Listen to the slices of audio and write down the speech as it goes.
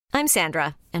I'm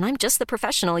Sandra, and I'm just the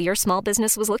professional your small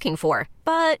business was looking for.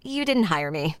 But you didn't hire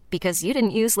me because you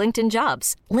didn't use LinkedIn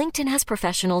Jobs. LinkedIn has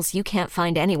professionals you can't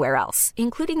find anywhere else,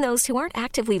 including those who aren't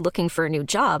actively looking for a new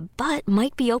job, but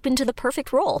might be open to the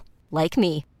perfect role, like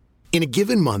me. In a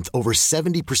given month, over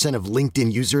 70% of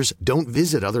LinkedIn users don't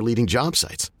visit other leading job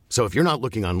sites. So if you're not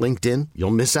looking on LinkedIn,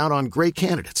 you'll miss out on great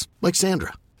candidates like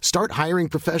Sandra. Start hiring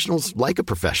professionals like a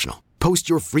professional. Post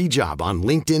your free job on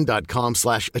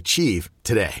linkedin.com/achieve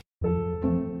today.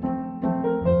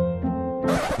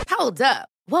 Hold up.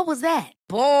 What was that?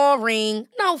 Boring.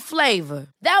 No flavor.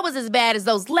 That was as bad as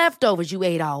those leftovers you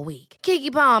ate all week.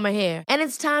 Keke Palmer here. And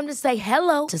it's time to say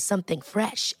hello to something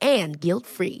fresh and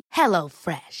guilt-free. Hello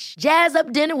Fresh. Jazz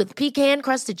up dinner with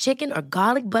pecan-crusted chicken or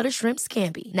garlic butter shrimp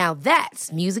scampi. Now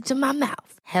that's music to my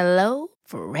mouth. Hello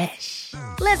Fresh.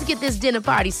 Let's get this dinner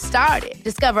party started.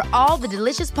 Discover all the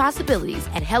delicious possibilities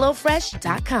at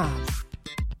hellofresh.com.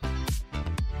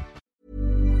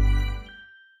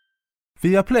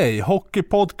 Viaplay Hockey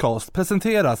Podcast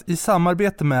presenteras i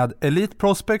samarbete med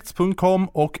eliteprospects.com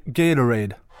och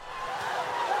Gatorade.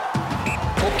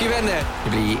 Hockeyvänner, det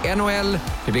blir NHL,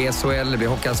 det blir SHL, det blir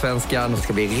Hockeyallsvenskan. Det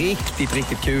ska bli riktigt,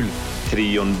 riktigt kul.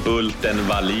 Trion Bulten,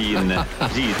 Wallin,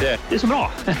 Gide. Det är så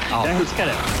bra. Ja. Jag älskar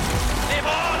det.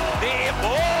 Det är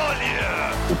mål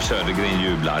ju! Och Södergren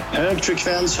jublar. Hög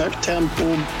frekvens, högt tempo.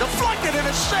 Deflected and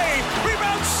a save.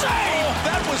 Rebound save. Oh,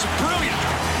 that was brilliant.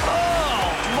 Oh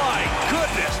my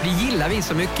goodness. Det gillar vi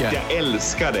så mycket. Jag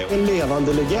älskar det. En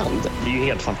levande legend. Det är ju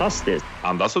helt fantastiskt.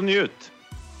 Andas och njut.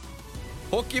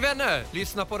 Hockeyvänner,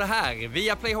 lyssna på det här.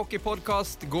 Viaplay Hockey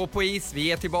Podcast, gå på is.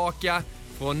 Vi är tillbaka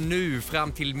från nu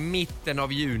fram till mitten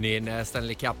av juni när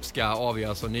Stanley Cup ska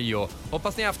avgöras och nyår.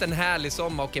 Hoppas ni har haft en härlig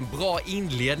sommar och en bra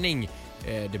inledning.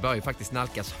 Det börjar ju faktiskt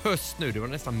nalkas höst nu. Det var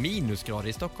nästan minusgrader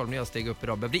i Stockholm när jag steg upp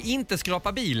idag. Behövde inte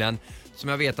skrapa bilen, som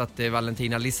jag vet att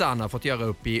Valentina Lisanna har fått göra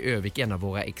upp i Övik, en av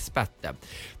våra experter.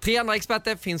 3 andra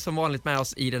experter finns som vanligt med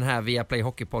oss i den här Viaplay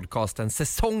Hockey-podcasten,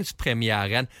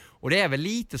 säsongspremiären. Och det är väl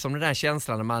lite som den där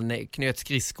känslan när man knöt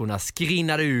skridskorna,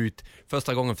 skrinnade ut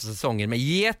första gången för säsongen med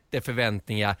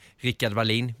jätteförväntningar. Rickard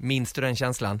Wallin, minns du den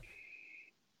känslan?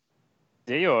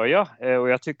 Det gör jag, och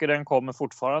jag tycker den kommer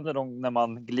fortfarande när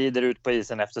man glider ut på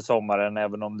isen efter sommaren,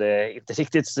 även om det inte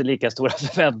riktigt är lika stora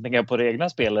förväntningar på det egna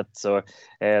spelet. Så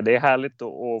det är härligt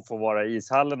att få vara i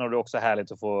ishallen, och det är också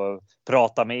härligt att få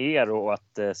prata med er och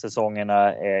att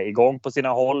säsongerna är igång på sina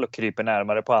håll och kryper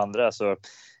närmare på andra. Så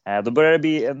då börjar det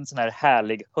bli en sån här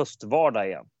härlig höstvardag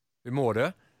igen. Hur mår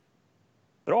du?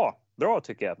 Bra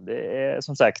tycker jag. Det är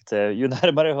som sagt, ju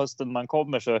närmare hösten man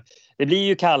kommer så det blir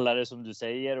ju kallare som du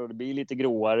säger, och det blir lite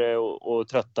gråare och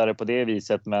tröttare på det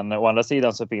viset. Men å andra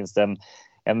sidan så finns det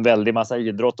en väldig massa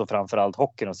idrott och framförallt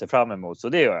hockeyn att se fram emot, så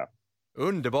det gör jag.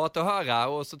 Underbart att höra,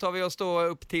 och så tar vi oss då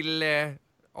upp till, det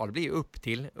blir upp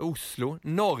till Oslo,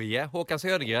 Norge. Håkan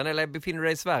Södergren, eller befinner du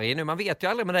dig i Sverige nu? Man vet ju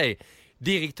aldrig med dig.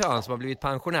 Direktören som har blivit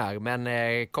pensionär, men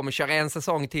kommer köra en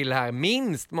säsong till här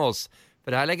minst med oss.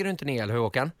 För det här lägger du inte ner, eller hur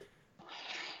Håkan?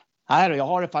 Nej, jag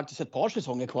har faktiskt ett par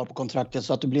säsonger kvar på kontraktet,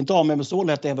 så att du blir inte av med så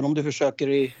lätt även om du försöker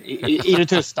i det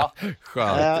tysta.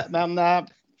 Men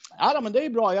det är ju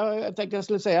bra. Jag tänkte jag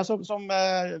skulle säga som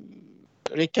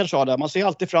Rickard sa där. Man ser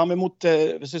alltid fram emot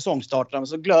säsongstarten, men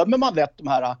så glömmer man lätt de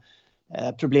här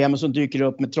problemen som dyker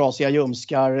upp med trasiga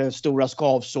ljumskar, stora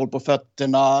skavsår på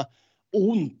fötterna,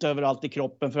 ont överallt i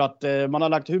kroppen för att man har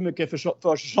lagt hur mycket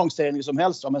försäsongsträning som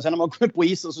helst. Men sen när man kommer på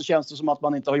isen så känns det som att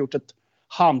man inte har gjort ett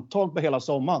handtag på hela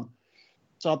sommaren.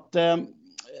 Så att jag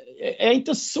är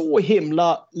inte så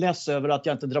himla less över att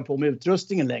jag inte drar på mig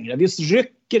utrustningen längre. Visst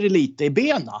rycker det lite i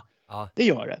bena. Ja. Det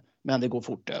gör det, men det går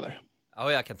fort över.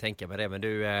 Ja, jag kan tänka mig det. Men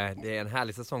du, det är en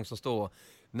härlig säsong som står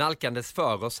nalkandes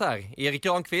för oss här. Erik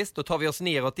Granqvist, då tar vi oss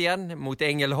neråt igen mot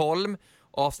Ängelholm.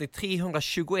 Avsnitt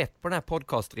 321 på den här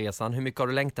podcastresan. Hur mycket har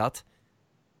du längtat?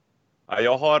 Ja,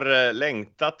 jag har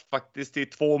längtat faktiskt i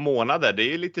 2 månader. Det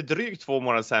är ju lite drygt 2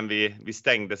 månader sedan vi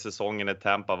stängde säsongen i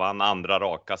Tampa, vann andra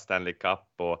raka Stanley Cup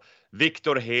och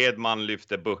Victor Hedman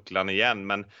lyfte bucklan igen.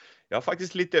 Men jag har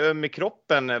faktiskt lite öm i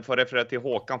kroppen för att referera till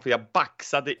Håkan, för jag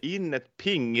baxade in ett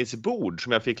pingisbord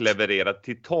som jag fick levererat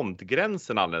till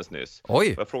tomtgränsen alldeles nyss.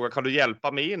 Oj! Jag frågade, kan du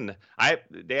hjälpa mig in? Nej,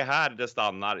 det är här det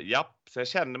stannar. Japp, så jag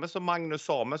kände mig som Magnus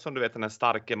Samuelsson, du vet, den här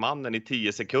starke mannen i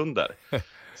 10 sekunder.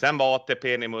 Sen var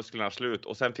ATP:n i musklerna slut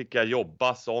och sen fick jag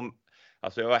jobba som...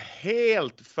 Alltså jag var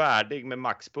helt färdig med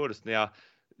maxpuls när jag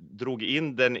drog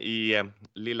in den i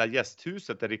lilla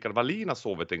gästhuset där Rickard Wallin har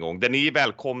sovit en gång. Där ni är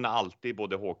välkomna alltid,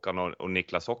 både Håkan och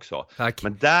Niklas också. Tack.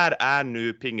 Men där är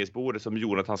nu pingisbordet som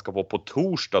Jonathan ska få på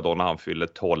torsdag då när han fyller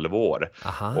 12 år.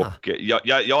 Aha. Och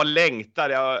jag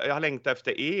längtar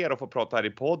efter er och få prata här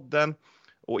i podden.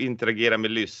 och interagera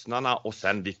med lyssnarna. Och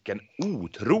sen vilken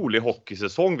otrolig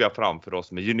hockeysäsong vi har framför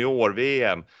oss med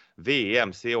junior-VM,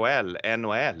 VM, CHL,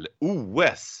 NHL,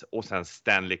 OS och sen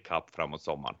Stanley Cup framåt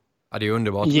sommaren. Ja, det är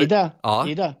underbart. Ida,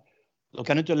 då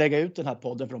kan du inte lägga ut den här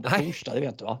podden från på torsdag, det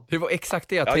vet du va? Det var exakt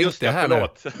det jag tänkte just det, här nu.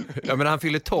 Ja, men han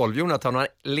fyller 12, Jonathan, och han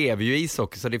lever ju i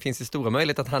ishockey, så det finns ju stora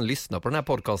möjligheter att han lyssnar på den här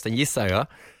podcasten, gissar jag.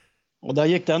 Och där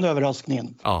gick den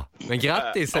överraskningen. Ja, men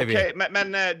grattis säger vi. Okej,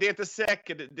 men det är inte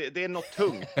säkert, det är något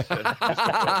tungt.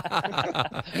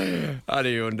 Ja, det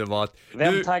är ju underbart.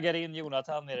 Vem taggar in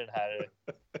Jonathan i den här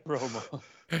promo?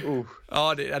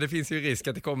 Ja, det finns ju risk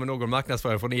att det kommer någon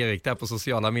marknadsförare från Erik där på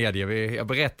sociala medier. Jag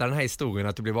berättar den här historien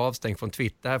att du blev avstängd från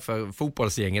Twitter för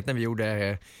fotbollsgänget när vi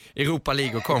gjorde Europa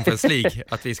League och Conference League.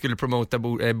 Att vi skulle promota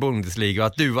Bundesliga och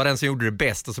att du var den som gjorde det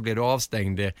bäst, och så blev du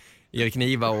avstängd. Erik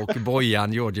Niva och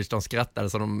Bojan Georgic, de skrattade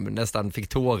så de nästan fick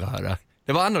tårar.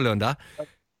 Det var annorlunda.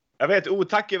 Jag vet,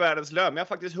 otack i världens lön. Men jag har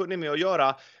faktiskt hunnit med att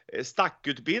göra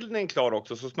stackutbildning klar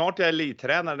också. Så snart jag är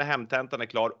elittränare när hemtentan är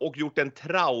klar. Och gjort en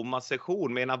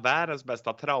traumasession med en av världens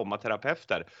bästa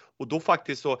traumaterapeuter. Och då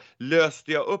faktiskt så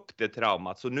löste jag upp det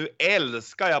traumat. Så nu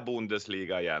älskar jag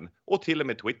Bundesliga igen. Och till och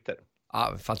med Twitter.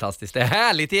 Ja, fantastiskt. Det är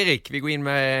härligt, Erik. Vi går in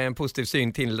med en positiv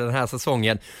syn till den här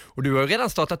säsongen. Och du har redan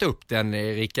startat upp den,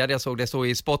 Rickard. Jag såg det så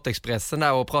i Sportexpressen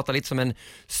där och pratade lite som en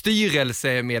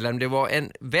styrelsemedlem. Det var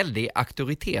en väldig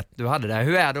auktoritet du hade där.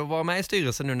 Hur är det att vara med i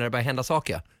styrelsen nu när det börjar hända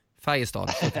saker? Färjestad,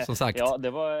 som sagt. Ja, det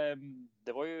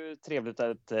var ju trevligt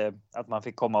att man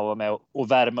fick komma och vara med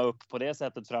och värma upp på det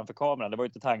sätsättet framför kameran. Det var ju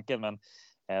inte tanken, men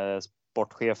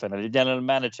sportchefen eller general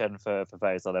managern för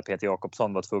Färjestad, Peter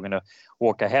Jakobsson, var tvungen att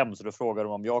åka hem, så då frågade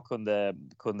de om jag kunde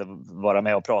vara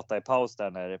med och prata i paus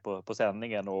där nere på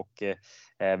sändningen, och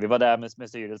vi var där med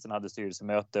styrelsen, hade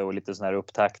styrelsemöte och lite sån här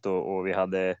upptakt, och vi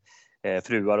hade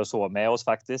fruar och så med oss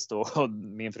faktiskt, och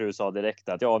min fru sa direkt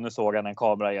att ja, nu såg han en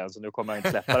kamera igen, så nu kommer jag inte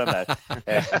släppa den där.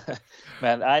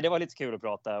 Men nej, det var lite kul att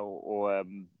prata och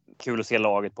kul att se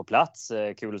laget på plats,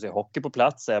 kul att se hockey på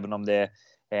plats, även om det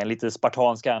en lite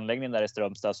spartansk anläggning där i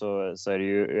Strömstad, så är det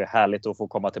ju härligt att få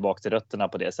komma tillbaka till rötterna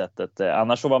på det sättet.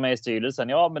 Annars så var med i styrelsen,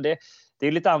 ja, men det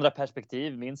är lite andra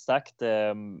perspektiv, minst sagt.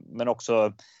 Men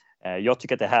också, jag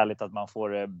tycker att det är härligt att man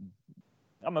får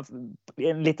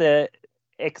en lite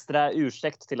extra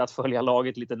ursäkt till att följa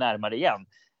laget lite närmare igen.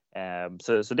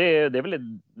 Så det är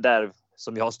väl där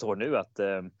som jag står nu, att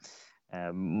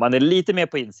man är lite mer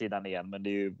på insidan igen, men det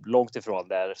är ju långt ifrån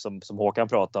där som Håkan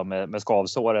pratade om med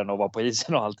skavsåren och vara på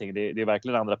isen och allting. Det är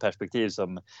verkligen andra perspektiv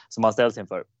som man ställs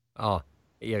inför. Ja,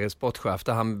 Erik sportchef,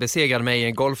 han besegrade mig i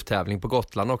en golftävling på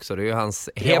Gotland också. Det är ju hans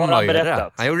hemma.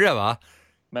 Han gjorde det, va?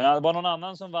 Men det var någon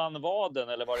annan som vann vaden,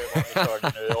 eller vad det var vi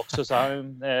körde nu också. Så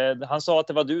han sa att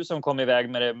det var du som kom iväg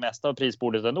med det mesta av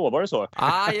prisbordet ändå, var det så?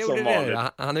 Ja, jag gjorde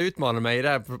det. Han utmanade mig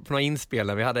där på några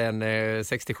inspelare. Vi hade en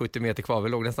 60-70 meter kvar. Vi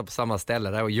låg nästan på samma ställe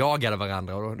där och jagade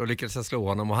varandra. Och då lyckades jag slå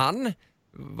honom. Och han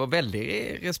var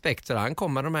väldigt respekt. Så han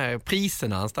kom med de här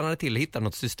priserna. Han stannade till och hittade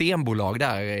något systembolag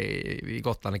där i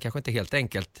Gotland. Det kanske inte helt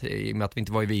enkelt i och med att vi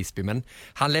inte var i Visby. Men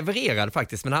han levererade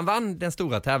faktiskt. Men han vann den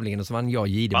stora tävlingen och så vann jag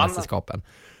JD-mästerskapen.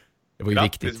 Det var ju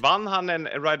viktigt. Vann han en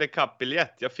Ryder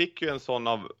Cup-biljett? Jag fick ju en sån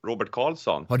av Robert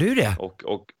Karlsson. Har du det?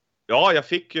 Och ja, jag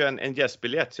fick ju en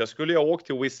gästbiljett. Så jag skulle ju ha åkt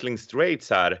till Whistling Straits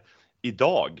här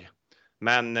idag.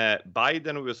 Men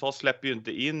Biden och USA släpper ju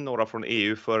inte in några från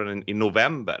EU förrän i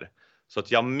november. Så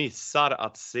att jag missar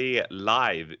att se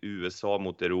live USA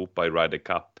mot Europa i Ryder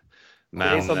Cup. Men,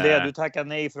 det är som det, du tackar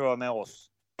nej för att vara med oss.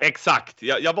 Exakt,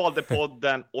 jag valde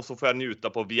podden och så får jag njuta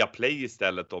på Viaplay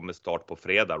istället då med start på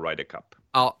fredag, Ryder Cup.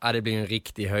 Ja, det blir en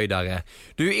riktig höjdare.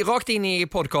 Du är rakt in i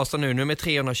podcasten nu, nummer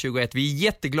 321. Vi är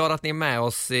jätteglada att ni är med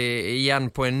oss igen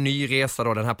på en ny resa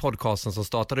då, den här podcasten som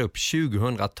startade upp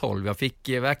 2012. Jag fick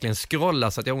verkligen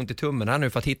scrolla så att jag har ont i tummen här nu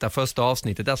för att hitta första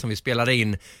avsnittet där som vi spelade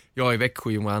in. Jag i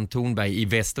Växjö, Johan Thornberg i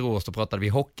Västerås, då pratade vi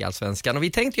hockeyallsvenskan. Och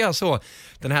vi tänkte göra så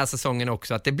den här säsongen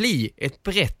också, att det blir ett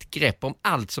brett grepp om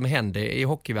allt som händer i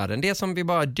hockeyvärlden. Det som vi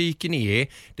bara dyker ner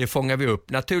i, det fångar vi upp.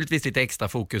 Naturligtvis lite extra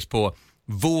fokus på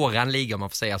våran liga, om man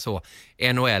får säga så,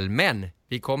 NHL, men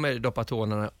vi kommer doppa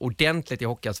tårna ordentligt i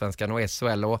hockeyallsvenskan och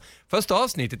SHL. Och första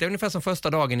avsnittet är ungefär som första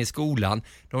dagen i skolan.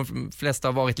 De flesta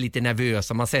har varit lite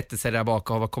nervösa, man sätter sig där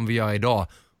bak och vad kommer vi göra idag?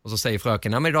 Och så säger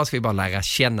fröken, ja men idag ska vi bara lära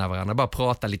känna varandra, bara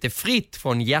prata lite fritt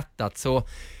från hjärtat. Så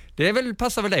det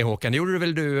passar väl dig, Håkan, det gjorde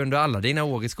väl du under alla dina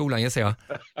år i skolan, jag säger.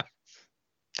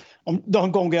 Om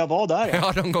de gånger jag var där.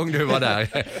 Ja, de gånger du var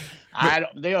där.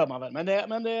 Nej, det gör man väl. Men det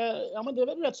är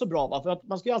väl rätt så bra, va? För att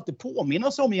man ska ju alltid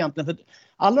påminna sig om egentligen. För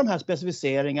alla de här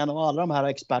specificeringarna och alla de här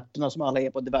experterna som alla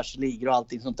är på diverse ligor och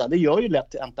allting sånt där. Det gör ju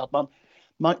lätt att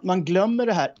man glömmer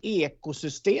det här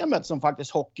ekosystemet som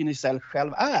faktiskt hockeyn i sig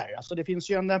själv är. Alltså det finns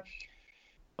ju en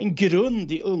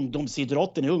grund i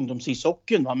ungdomsidrotten, i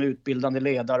ungdomshishockeyn, med utbildande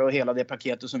ledare och hela det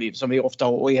paketet som vi ofta,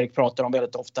 och Erik pratar om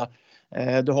väldigt ofta.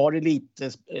 Du har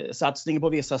elitsatsning på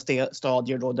vissa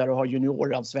stadier då, där du har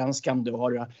juniorallsvenskan, du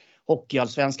har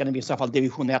hockeyallsvenskan, i vissa fall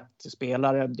division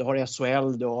 1-spelare, du har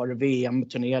SHL, du har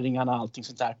VM-turneringarna, allting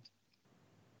sånt där.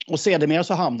 Och sedermera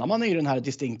så hamnar man i den här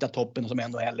distinkta toppen som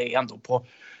NHL är ändå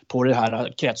på det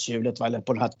här kretshjulet, eller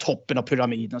på den här toppen av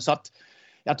pyramiden. Så att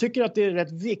jag tycker att det är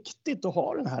rätt viktigt att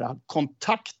ha den här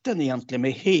kontakten egentligen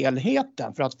med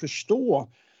helheten för att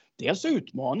förstå dels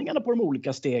utmaningarna på de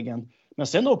olika stegen, men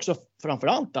sen också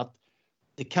framförallt att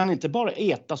det kan inte bara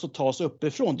ätas och tas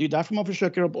uppifrån. Det är därför man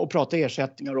försöker att prata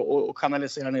ersättningar och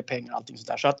kanalisera ner pengar och allting sånt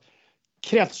där. Så att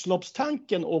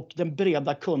kretsloppstanken och den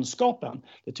breda kunskapen,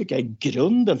 det tycker jag är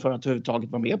grunden för att överhuvudtaget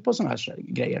vara med på såna här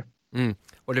grejer.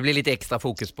 Och det blir lite extra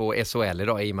fokus på SHL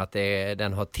idag i och med att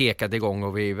den har tekat igång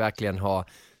och vi verkligen har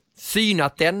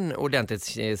synat den ordentligt.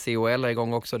 CHL är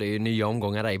igång också, det är ju nya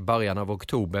omgångar där i början av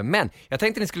oktober. Men jag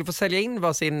tänkte att ni skulle få sälja in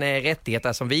varsin rättighet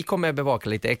där som vi kommer bevaka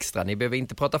lite extra. Ni behöver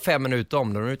inte prata 5 minuter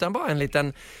om den utan bara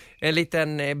en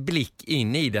liten blick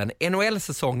in i den.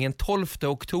 NHL-säsongen 12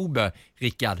 oktober,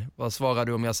 Rickard. Vad svarar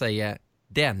du om jag säger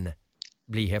den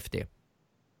blir häftig?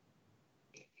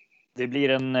 Det blir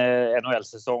en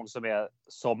NHL-säsong som är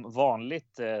som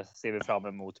vanligt, ser vi fram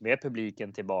emot, med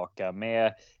publiken tillbaka,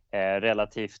 med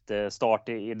relativt start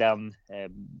i den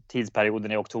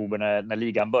tidsperioden i oktober när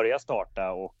ligan börjar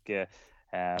starta, och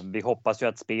vi hoppas ju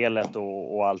att spelet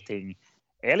och allting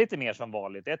är lite mer som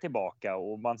vanligt, är tillbaka,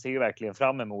 och man ser ju verkligen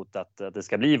fram emot att det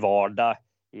ska bli vardag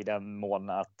i den mån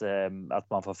att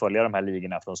man får följa de här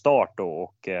ligorna från start.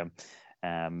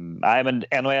 Nej, men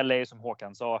NHL är ju som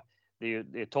Håkan sa, det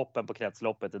är toppen på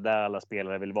kretsloppet, det är där alla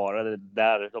spelare vill vara, det är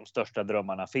där de största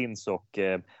drömmarna finns och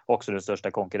också den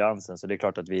största konkurrensen. Så det är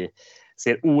klart att vi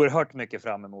ser oerhört mycket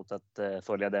fram emot att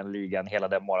följa den ligan, hela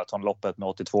den maratonloppet med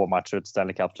 82 matcher och ett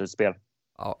Stanley Cup-slutspel.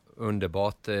 Ja,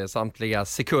 underbart. Samtliga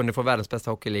sekunder från världens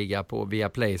bästa hockeyliga på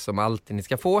Viaplay som alltid ni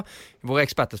ska få. Våra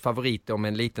experters favoriter om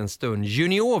en liten stund.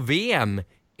 Junior-VM,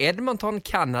 Edmonton,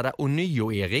 Kanada och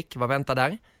Nyo, Erik. Vad väntar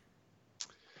där?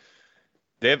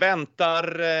 Det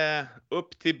väntar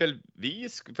upp till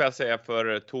bevis, får jag säga,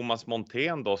 för Thomas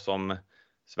Montén då, som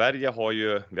Sverige har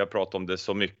ju, vi har pratat om det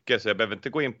så mycket så jag behöver inte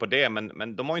gå in på det,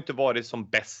 men de har inte varit som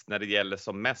bäst när det gäller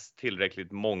som mest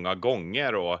tillräckligt många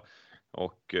gånger,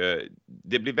 och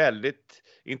det blir väldigt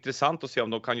intressant att se om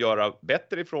de kan göra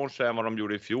bättre ifrån sig än vad de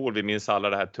gjorde i fjol. Vi minns alla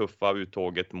det här tuffa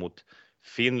uttåget mot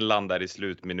Finland där i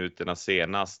slutminuterna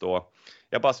senast, och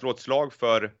jag bara slår ett slag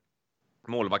för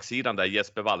målvaktssidan där.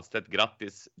 Jesper Wallstedt,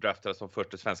 grattis, draftades som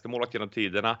första svenska målvakt genom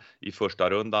tiderna i första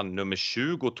rundan, nummer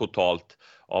 20 totalt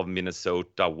av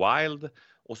Minnesota Wild.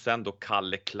 Och sen då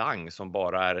Kalle Klang som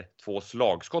bara är 2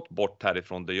 slagskott bort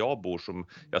härifrån där jag bor, som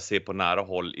jag ser på nära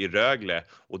håll i Rögle.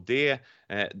 Och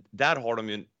där har de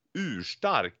ju en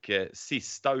urstark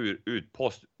sista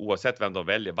utpost oavsett vem de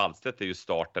väljer. Wallstedt är ju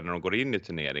starten när de går in i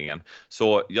turneringen.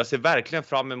 Så jag ser verkligen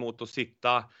fram emot att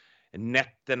sitta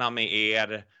nätterna med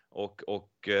er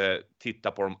och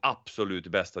titta på de absolut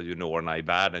bästa juniorerna i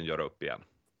världen göra upp igen.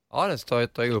 Ja, det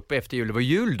startar ju upp efter jul. Det var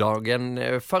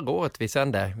juldagen förra året vi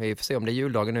sände. Vi får se om det är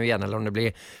juldagen nu igen eller om det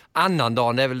blir annan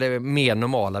dag. Det är väl det mer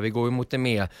normala. Vi går emot det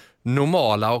mer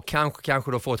normala och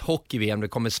kanske då får ett hockey-VM. Det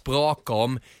kommer spraka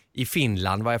om i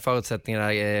Finland. Vad är förutsättningarna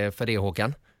för det,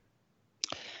 Håkan?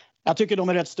 Jag tycker de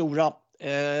är rätt stora.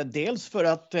 Dels för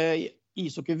att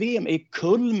ishockey-VM är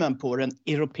kulmen på den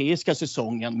europeiska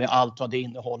säsongen med allt vad det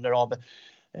innehåller av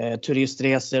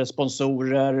turistresor,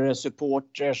 sponsorer,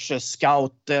 supporters,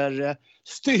 scouter,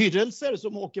 styrelser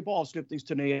som åker på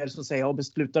avslutningsturnéer så att säga, och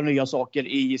beslutar nya saker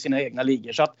i sina egna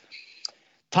ligor. Så att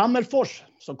Tammerfors,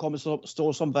 som kommer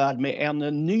stå som värd med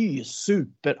en ny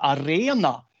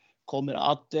superarena, kommer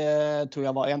att tror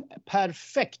jag vara en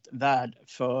perfekt värd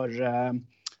för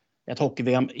ett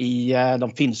hockey-VM i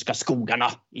de finska skogarna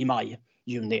i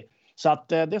maj-juni. Så att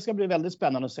det ska bli väldigt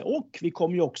spännande att se. Och vi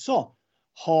kommer ju också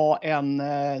ha en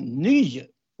ny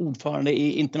ordförande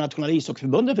i internationella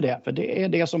ishockeyförbundet för det. För det är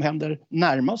det som händer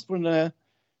närmast på den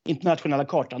internationella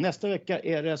kartan. Nästa vecka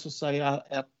är det så att säga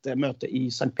ett möte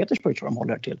i Sankt Petersburg som de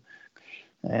håller till.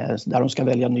 Där de ska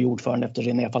välja en ny ordförande efter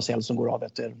René Fasell som går av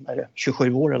efter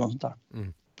 27 år eller något sånt där.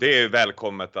 Mm. Det är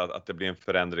välkommet att det blir en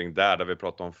förändring där vi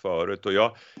pratade om förut. Och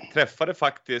jag träffade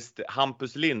faktiskt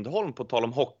Hampus Lindholm på tal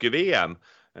om hockey-VM.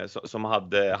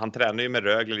 Han tränar ju med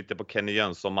Rögle lite på Kenny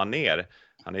Jönsson-manér.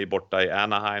 Han är ju borta i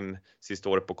Anaheim sista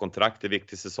året på kontrakt. Det är en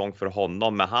viktig säsong för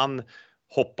honom. Men han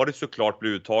hoppades såklart bli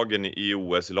uttagen i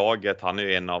OS-laget. Han är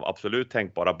ju en av absolut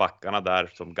tänkbara backarna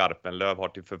där som Garpenlöv har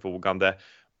till förfogande.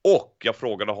 Och jag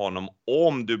frågade honom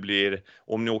om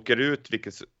ni åker ut,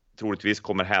 vilket troligtvis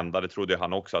kommer hända, det trodde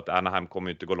han också, att Anaheim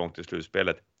kommer inte gå långt i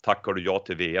slutspelet. Tackar du ja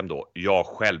till VM då? Ja,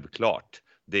 självklart.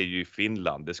 Det är ju i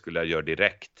Finland, det skulle jag göra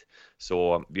direkt.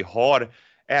 Så vi har,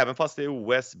 även fast det är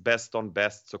OS, best on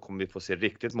best, så kommer vi få se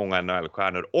riktigt många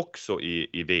NHL-stjärnor också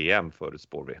i VM,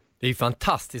 förutspår vi. Det är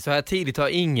fantastiskt. Så här tidigt har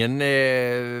ingen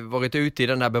varit ute i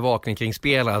den här bevakningen kring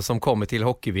spelare som kommer till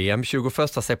hockey-VM 21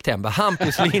 september.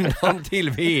 Hampus Lindholm till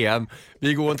VM.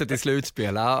 Vi går inte till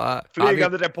slutspel.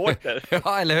 Flygande reporter.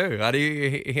 Ja, eller hur? Ja, det är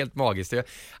ju helt magiskt.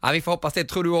 Ja, vi får hoppas det.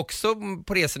 Tror du också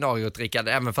på det scenariot, Rickard?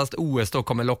 Även fast OS då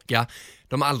kommer locka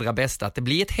de allra bästa, att det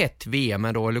blir ett hett VM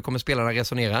då, eller kommer spelarna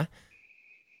resonera?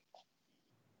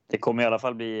 Det kommer i alla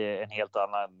fall bli en helt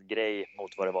annan grej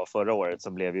mot vad det var förra året,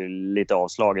 som blev ju lite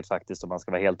avslaget faktiskt, om man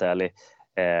ska vara helt ärlig.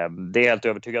 Det är jag helt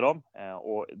övertygad om.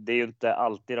 Och det är ju inte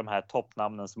alltid de här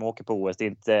toppnamnen som åker på OS. Det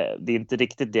är inte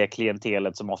riktigt det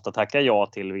klientelet som ofta tackar ja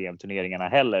till VM-turneringarna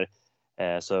heller.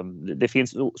 Så det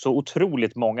finns så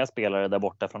otroligt många spelare där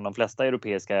borta från de flesta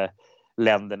europeiska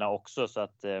länderna också, så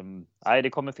att det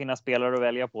kommer finnas spelare att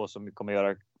välja på som kommer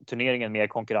göra turneringen mer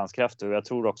konkurrenskraftig. Och jag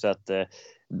tror också att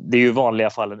det är ju i vanliga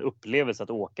fall en upplevelse att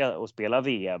åka och spela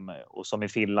VM, och som i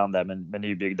Finland där med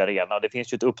nybyggd arena. Och det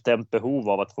finns ju ett uppdämt behov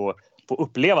av att få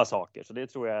uppleva saker, så det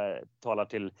tror jag talar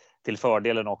till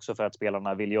fördelen också för att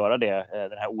spelarna vill göra det.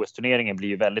 Den här OS-turneringen blir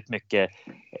ju väldigt mycket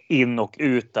in och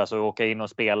ut, alltså åka in och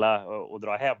spela och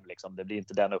dra hem liksom. Det blir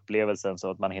inte den upplevelsen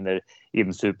så att man hinner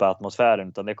insupa atmosfären,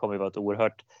 utan det kommer ju vara ett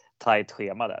oerhört tajt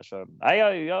schema där. Så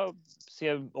jag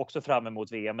ser också fram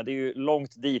emot VM, men det är ju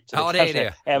långt dit. Ja, det är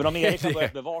det. Även om Erik har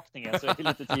börjat bevakningen så är det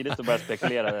lite tidigt att börja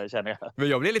spekulera, känner jag. Men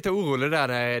jag blev lite orolig där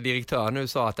när direktören nu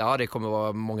sa att det kommer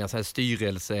vara många så här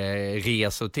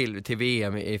styrelseresor till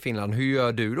VM i Finland. Hur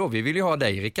gör du då? Vi vill ju ha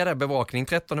dig, Rickard, bevakning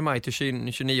 13 maj till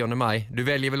 29 maj. Du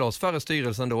väljer väl oss före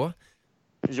styrelsen då?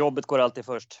 Jobbet går alltid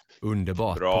först.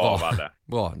 Underbart. Bra, Valle.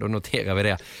 Bra, då noterar vi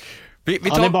det.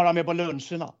 Han är bara med på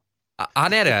luncherna.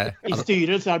 Han är det? I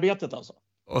styrelsearbetet alltså.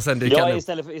 Och sen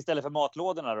istället för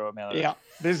matlådorna då, menar du? Ja,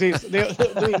 precis. Det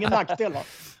är ingen nackdel, va?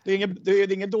 Det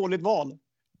är inget dåligt val.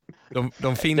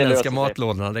 De finländska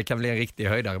matlådorna, det kan bli en riktig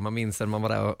höjdare. Man minns när man var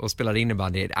där och spelade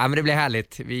innebandy. Men det blir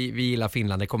härligt. Vi gillar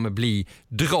Finland. Det kommer bli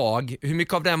drag. Hur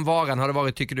mycket av den varan har det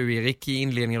varit, tycker du, Erik, i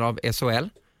inledningen av SHL?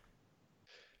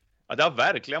 Ja, det har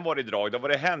verkligen varit drag. Det har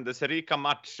varit händelserika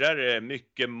matcher,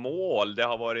 mycket mål. Det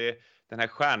har varit den här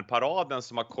stjärnparaden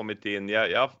som har kommit in.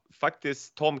 Jag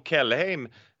faktiskt Tom Kellheim,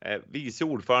 vice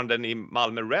ordföranden i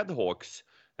Malmö Redhawks.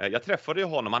 Jag träffade ju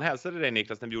honom. Han hälsade dig,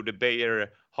 Niklas, när vi gjorde Bayer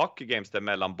Hockey Games där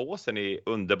mellan båsen i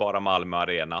underbara Malmö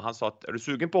Arena. Han sa att, är du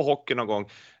sugen på hockey någon gång?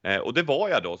 Och det var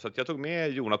jag då. Så att jag tog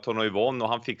med Jonathan och Yvonne och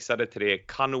han fixade 3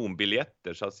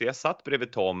 kanonbiljetter. Så jag satt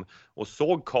bredvid Tom och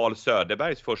såg Carl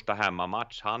Söderbergs första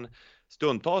hemmamatch.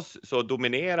 Stundtals så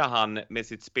dominerar han med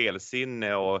sitt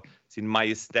spelsinne och sin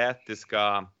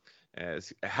majestätiska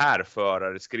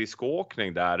härförare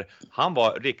skridskoåkning där. Han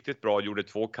var riktigt bra, gjorde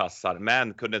 2 kassar,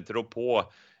 men kunde inte rå på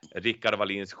Rickard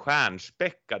Wallins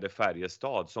stjärnspäckade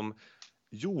Färjestad som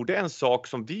gjorde en sak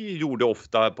som vi gjorde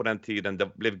ofta på den tiden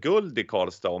det blev guld i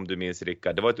Karlstad, om du minns,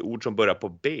 Rickard. Det var ett ord som började på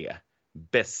B.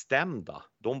 Bestämda.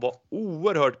 De var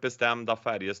oerhört bestämda,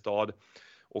 Färjestad.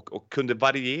 Och kunde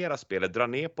variera spelet, dra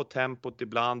ner på tempot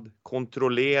ibland,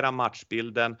 kontrollera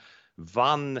matchbilden,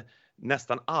 vann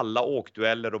nästan alla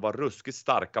åkdueller och var ruskigt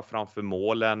starka framför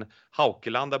målen.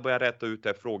 Haukelanda började rätta ut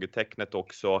det frågetecknet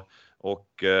också. Och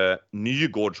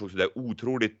Nygård såg så där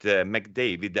otroligt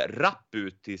McDavid-rapp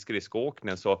ut i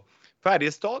skridskoåkningen. Så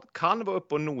Färjestad kan vara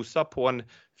uppe och nosa på en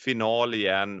final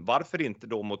igen. Varför inte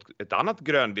då mot ett annat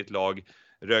grönvitt lag,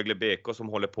 Rögle BK, som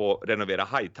håller på att renovera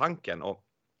Hajtanken. Och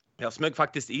jag smög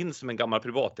faktiskt in som en gammal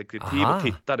privatdetektiv och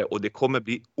tittade, och det kommer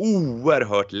bli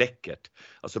oerhört läckert.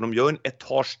 Alltså de gör en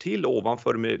etage till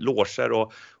ovanför med loger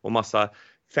och massa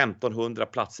 1500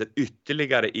 platser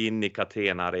ytterligare in i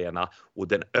Catena Arena, och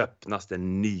den öppnas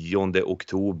den 9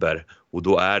 oktober, och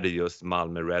då är det just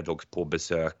Malmö Redhawks på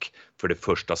besök för det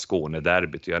första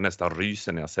Skånederbyt. Jag nästan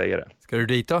ryser när jag säger det. Ska du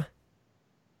dit då?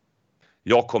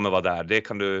 Jag kommer vara där,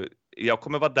 jag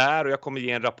kommer vara där och jag kommer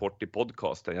ge en rapport i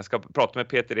podcasten. Jag ska prata med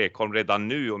Peter Ekholm redan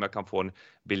nu om jag kan få en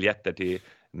biljetter till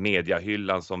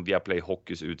mediahyllan som Viaplay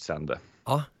Hockeys utsände.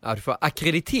 Ja, du får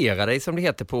akkreditera dig, som det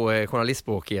heter på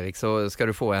journalistspråk, Erik, så ska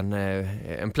du få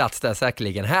en plats där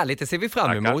säkerligen. Härligt, det ser vi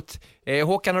fram emot.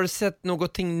 Håkan, har du sett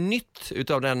någonting nytt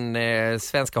utav den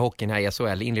svenska hockeyn här i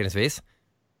SHL inledningsvis?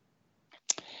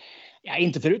 Ja,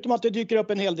 inte förutom att det dyker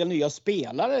upp en hel del nya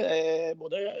spelare,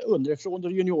 både underifrån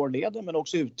och juniorleden, men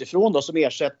också utifrån då, som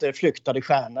ersätter flyktade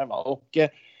stjärnor. Va? Och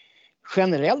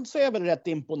generellt så är jag väl rätt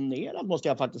imponerad, måste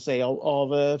jag faktiskt säga,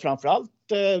 av framförallt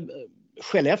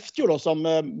Skellefteå då, som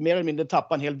mer eller mindre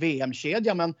tappar en hel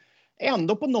VM-kedja, men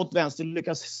ändå på något vänster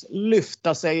lyckas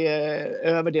lyfta sig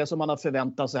över det som man har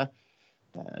förväntat sig.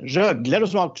 Rögle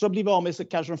som också blivit av med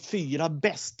kanske de 4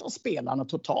 bästa spelarna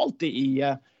totalt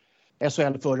i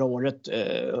SHL förra året,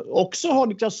 också har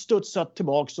lyckats studsa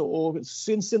tillbaka och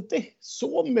syns inte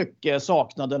så mycket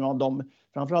saknaden av dem,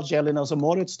 framförallt Jelinas och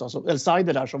Moritz då, eller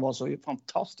Seider där, som var så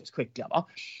fantastiskt skickliga. Va?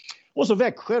 Och så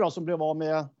Växjö då, som blev av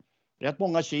med rätt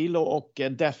många kilo och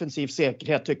defensiv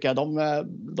säkerhet, tycker jag.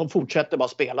 De fortsätter bara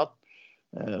spela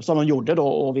som de gjorde då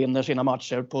och vinner sina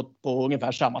matcher på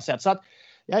ungefär samma sätt. Så att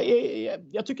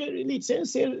jag tycker elitserien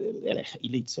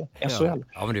SHL.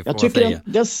 Ja, jag tycker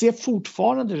den ser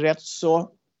fortfarande rätt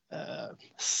så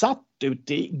satt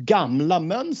ut i gamla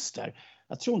mönster.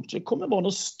 Jag tror inte det kommer vara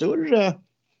några större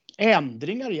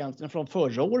ändringar egentligen från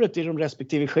förra året i de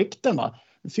respektive skikten.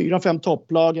 4-5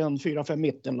 topplagen, 4-5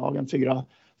 mittenlagen, 4-5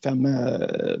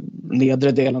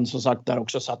 nedre delen som sagt där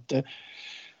också. Så att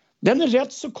den är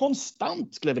rätt så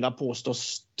konstant, skulle jag vilja påstå,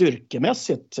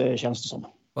 styrkemässigt känns det som.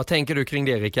 Vad tänker du kring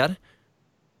det, Rickard?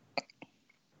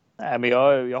 Nej, men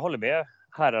jag håller med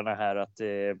herrarna här att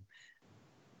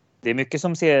det är mycket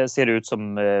som ser ut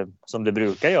som det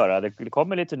brukar göra. Det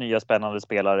kommer lite nya spännande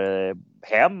spelare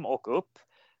hem och upp.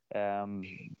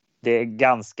 Det är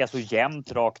ganska så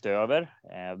jämnt rakt över.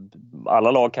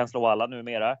 Alla lag kan slå alla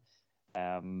numera.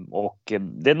 Och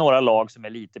det är några lag som är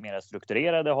lite mer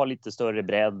strukturerade, har lite större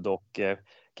bredd och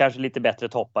kanske lite bättre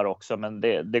toppar också. Men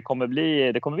det kommer bli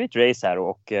ett race här,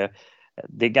 och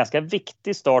det är ganska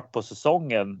viktig start på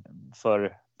säsongen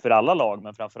för alla lag,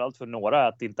 men framförallt för några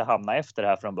att inte hamna efter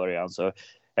här från början. Så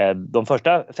de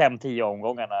första 5-10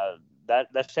 omgångarna,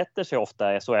 där sätter sig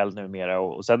ofta SHL numera,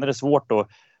 och sen är det svårt att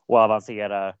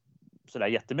avancera sådär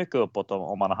jättemycket uppåt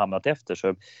om man har hamnat efter.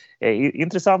 Så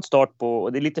intressant start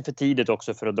och det är lite för tidigt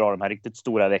också för att dra de här riktigt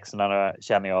stora växlarna,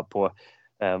 känner jag, på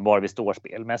var vi står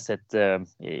spelmässigt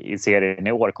i serien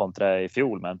i år kontra i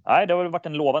fjol. Men nej, det har varit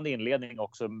en lovande inledning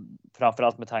också,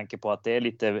 framförallt med tanke på att det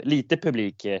är lite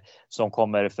publik som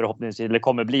kommer förhoppningsvis, eller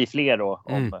kommer bli fler då,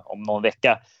 om någon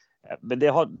vecka. Men det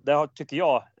har tycker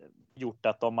jag gjort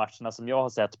att de matcherna som jag har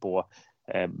sett på,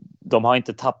 de har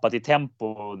inte tappat i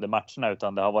tempo de matcherna,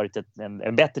 utan det har varit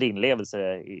en bättre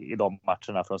inlevelse i de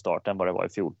matcherna från starten än vad det var i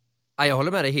fjol. Ja, jag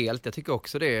håller med dig helt. Jag tycker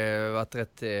också det har varit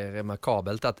rätt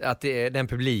remarkabelt att den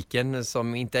publiken,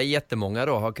 som inte är jättemånga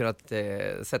då, har kunnat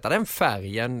sätta den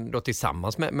färgen då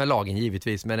tillsammans med lagen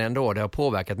givetvis, men ändå det har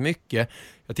påverkat mycket.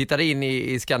 Jag tittade in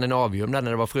i Skandinavium där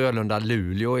när det var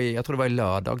Frölunda-Luleå, jag tror det var i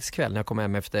lördags kväll när jag kom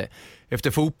hem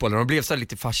efter fotbollen, och blev så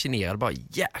lite fascinerad. Bara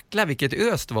jäklar vilket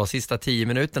ös det var sista 10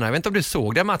 minuterna. Jag vet inte om du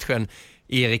såg den matchen,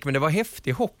 Erik, men det var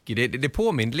häftig hockey. Det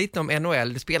påminner lite om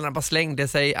NHL. Spelarna bara slängde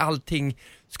sig, allting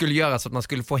skulle göras så att man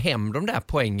skulle få hem de där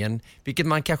poängen, vilket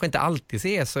man kanske inte alltid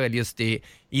ser så är det just i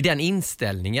den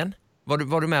inställningen.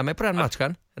 Var du med mig på den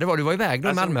matchen? Du var iväg då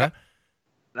i Malmö.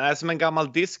 Nej, som en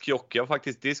gammal diskjockey. Jag var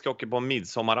faktiskt diskjockey på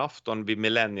midsommarafton vid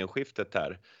millennieskiftet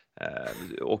här.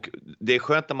 Och det är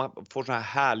skönt när man får så här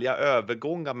härliga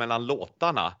övergångar mellan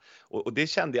låtarna. Och det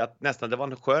kände jag att nästan det var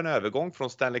en skön övergång från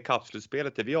Stanley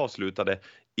Cup-slutspelet där vi avslutade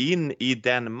in i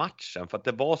den matchen. För att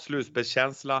det var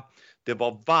slutspelskänsla. Det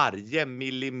var varje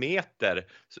millimeter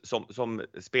som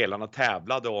spelarna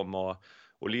tävlade om.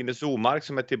 Och Linus Omark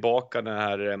som är tillbaka, den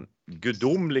här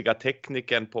gudomliga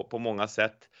tekniken på många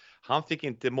sätt. Han fick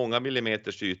inte många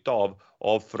millimeters yta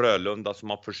av Frölunda, som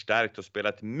har förstärkt och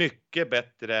spelat mycket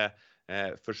bättre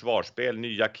försvarsspel.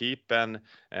 Nya keepen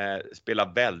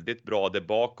spelar väldigt bra där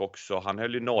bak också. Han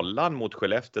höll ju nollan mot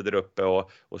Skellefteå där uppe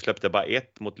och släppte bara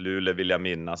 1 mot Luleå, vill jag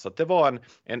minnas. Så att det var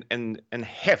en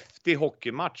häftig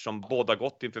hockeymatch som båda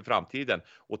gott inför framtiden.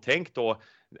 Och tänk då,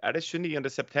 är det 29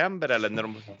 september eller när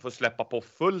de får släppa på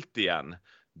fullt igen?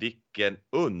 Vilken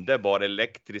underbar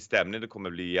elektrisk stämning det kommer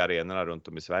bli i arenorna runt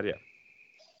om i Sverige.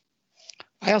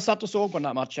 Jag satt och såg på den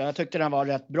här matchen. Jag tyckte den var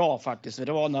rätt bra faktiskt.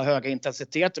 Det var den här höga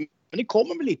intensiteten. Men det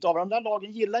kommer väl lite av de där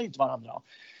lagen gillar ju inte varandra.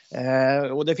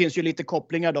 Och det finns ju lite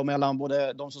kopplingar då mellan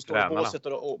både de som står i båset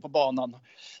och på banan.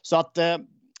 Så att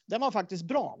den var faktiskt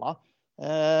bra, va?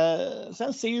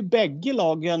 Sen ser ju bägge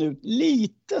lagen ut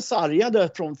lite sargade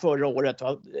från förra året,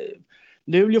 va?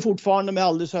 Luleå fortfarande med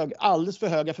alldeles för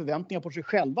höga förväntningar på sig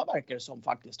själva, verkar det som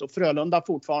faktiskt. Och Frölunda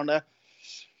fortfarande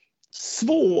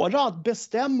svåra att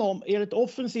bestämma om är det ett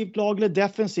offensivt lag eller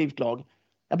defensivt lag.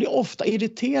 jag blir ofta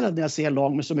irriterad när jag ser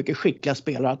lag med så mycket skickliga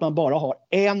spelare att man bara har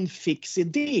en fix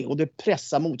idé och det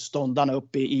pressar motståndarna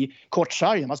upp i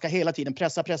kortsargen. Man ska hela tiden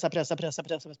pressa.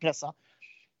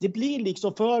 Det blir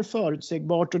liksom för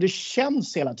förutsägbart och det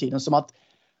känns hela tiden som att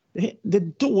det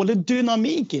är dålig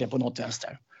dynamik i det på något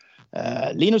vänster.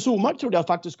 Linus Omark trodde jag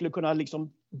faktiskt skulle kunna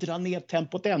liksom dra ner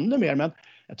tempot ännu mer, men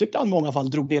jag tyckte han i många fall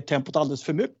drog ner tempot alldeles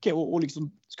för mycket och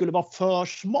liksom skulle vara för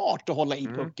smart att hålla i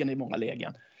pucken i många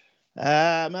lägen.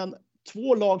 Men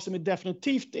två lag som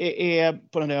definitivt är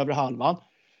på den övre halvan.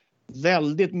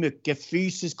 Väldigt mycket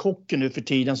fysisk hockey nu för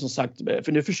tiden, som sagt.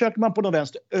 För nu försöker man på något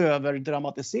vänster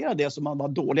överdramatisera det som man var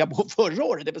dåliga på förra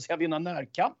året. Det vill säga vinna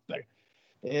närkamper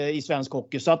i svensk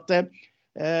hockey. Så att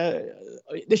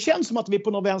det känns som att vi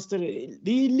på något vänster,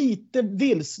 vi är lite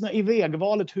vilsna i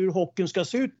vägvalet hur hockeyn ska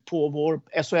se ut på vår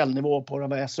SHL-nivå, på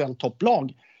våra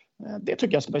SHL-topplag. Det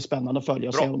tycker jag ska bli spännande att följa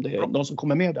och se om det är de som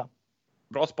kommer med där.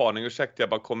 Bra spaning, ursäkta jag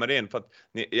bara kommer in. För att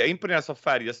jag imponeras av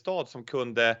Färjestad som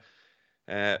kunde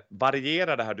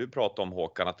variera det här du pratade om,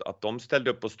 Håkan. Att de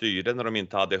ställde upp och styrde när de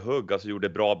inte hade hugg. Alltså gjorde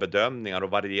bra bedömningar och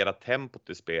varierade tempot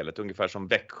i spelet. Ungefär som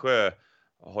Växjö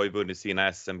har ju vunnit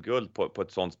sina SM-guld på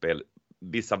ett sånt spel.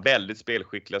 Vissa väldigt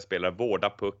spelskickliga spelare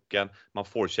vårdar pucken. Man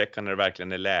forecheckar när det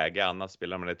verkligen är läge. Annars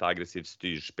spelar man ett aggressivt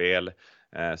styrspel.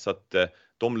 Så att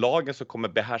de lagen som kommer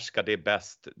behärska det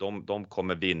bäst, de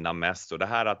kommer vinna mest. Och det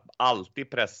här att alltid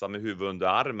pressa med huvud under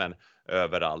armen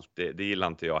överallt, det gillar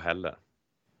inte jag heller.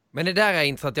 Men det där är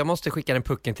intressant. Jag måste skicka den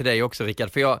pucken till dig också,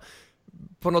 Rickard. För jag,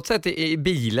 på något sätt i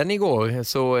bilen igår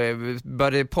så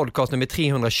började podcast nummer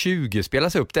 320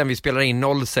 spelas upp. Den vi spelade in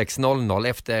 06:00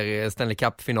 efter Stanley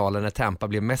Cup-finalen när Tampa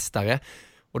blev mästare.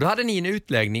 Och då hade ni en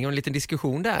utläggning och en liten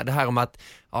diskussion där. Det här om att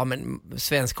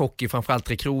svensk hockey, framförallt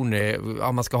Tre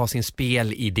Kronor, man ska ha sin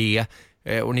spelidé.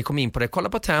 Och ni kom in på det. Kolla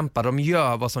på Tampa, de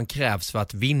gör vad som krävs för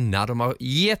att vinna. De har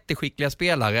jätteskickliga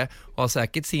spelare och har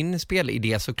säkert sin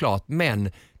spelidé såklart.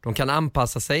 Men de kan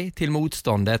anpassa sig till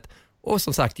motståndet och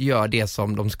som sagt gör det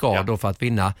som de ska då för att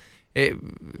vinna.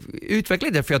 Utveckla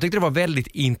det, för jag tyckte det var väldigt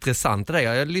intressant det där.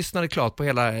 Jag lyssnade klart på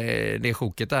hela det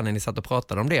sjoket där när ni satt och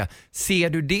pratade om det. Ser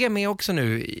du det med också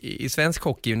nu i svensk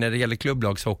hockey när det gäller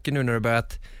klubblagshockey, nu när du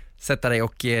börjat sätta dig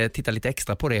och titta lite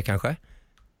extra på det kanske?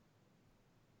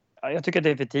 Jag tycker att det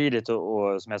är för tidigt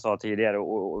och som jag sa tidigare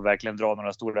och verkligen dra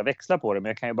några stora växlar på det. Men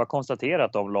jag kan ju bara konstatera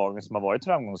att de lagen som har varit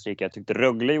framgångsrika, jag tyckte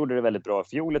Rögle gjorde det väldigt bra i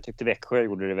fjol, jag tyckte Växjö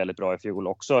gjorde det väldigt bra i fjol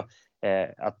också.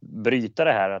 Att bryta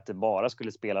det här att det bara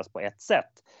skulle spelas på ett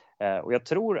sätt. Och jag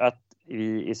tror att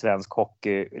vi i svensk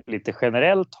hockey lite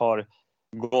generellt har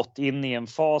gått in i en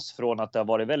fas från att det har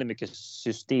varit väldigt mycket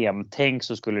systemtänk,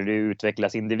 så skulle det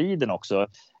utvecklas individen också.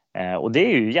 Och det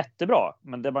är ju jättebra,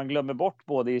 men det man glömmer bort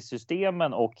både i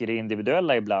systemen och i det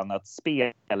individuella ibland, att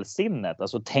spelsinnet,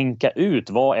 alltså tänka ut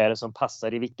vad är det som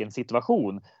passar i vilken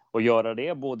situation och göra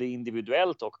det både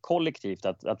individuellt och kollektivt,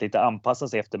 att lite anpassa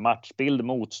sig efter matchbild,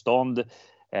 motstånd,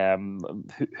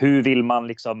 hur vill man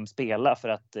liksom spela för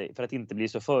att inte bli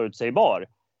så förutsägbar.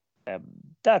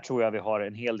 Där tror jag vi har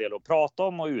en hel del att prata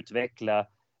om och utveckla.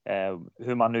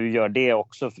 Hur man nu gör det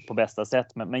också på bästa sätt.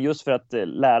 Men just för att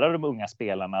lära de unga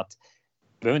spelarna att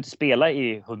du behöver inte spela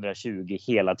i 120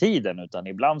 hela tiden, utan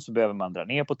ibland så behöver man dra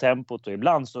ner på tempot och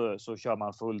ibland så kör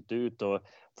man fullt ut, och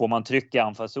får man tryck i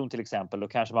anfallszon till exempel, då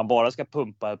kanske man bara ska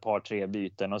pumpa ett par tre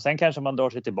byten och sen kanske man drar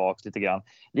sig tillbaka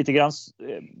lite grann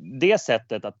det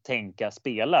sättet att tänka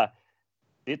spela,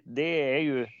 det är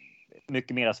ju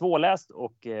mycket mer svårläst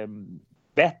och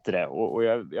bättre, och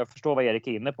jag förstår vad Erik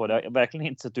är inne på. Det har verkligen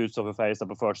inte sett ut så för Färjestad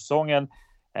på försäsongen,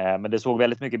 men det såg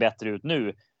väldigt mycket bättre ut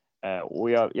nu.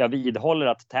 Och jag vidhåller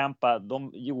att Tampa,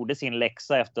 de gjorde sin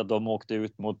läxa efter att de åkte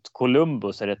ut mot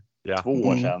Columbus 2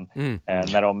 år sedan.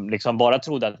 När de liksom bara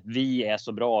trodde att vi är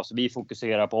så bra, så vi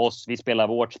fokuserar på oss, vi spelar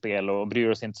vårt spel och bryr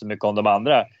oss inte så mycket om de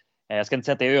andra. Jag ska inte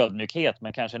säga att det är ödmjukhet,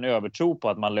 men kanske en övertro på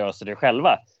att man löser det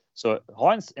själva. Så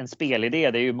ha en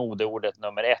spelidé, det är ju modeordet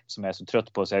nummer 1 som jag är så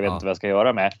trött på så jag vet inte vad jag ska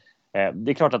göra med.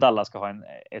 Det är klart att alla ska ha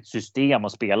ett system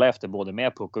att spela efter, både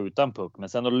med puck och utan puck. Men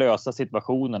sen att lösa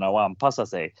situationerna och anpassa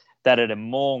sig, där är det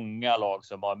många lag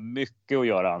som har mycket att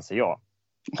göra, anser jag.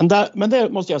 Men där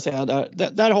måste jag säga,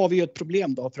 där har vi ju ett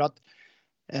problem då, för att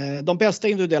de bästa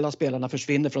individuella spelarna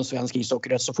försvinner från svensk ishockey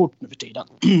rätt så fort nu för tiden.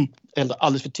 Eller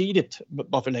alldeles för tidigt,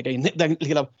 bara för att lägga in den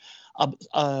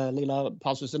lilla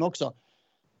passusen också.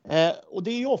 Och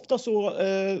det är ju ofta så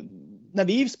när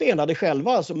vi spelade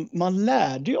själva, alltså man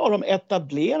lärde ju av de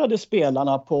etablerade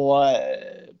spelarna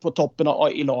på toppen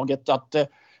i laget att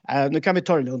nu kan vi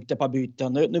ta det lugnt ett par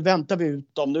byten, nu väntar vi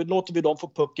ut dem, nu låter vi dem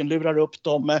få pucken, lurar upp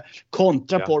dem,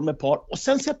 kontrar på dem ett par och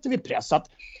sen sätter vi press. Att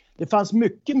det fanns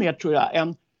mycket mer, tror jag,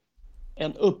 än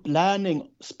en upplärning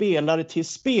spelare till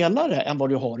spelare än vad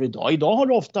du har idag. Idag har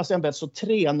du oftast en bättre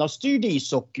tränarstyrd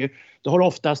ishockey. Du har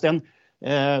oftast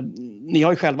ni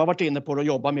har ju själva varit inne på att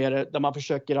jobba med det, där man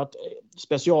försöker att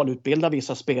specialutbilda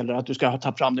vissa spelare, att du ska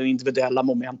ta fram de individuella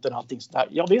momenten och allting sådär.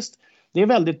 Ja visst, det är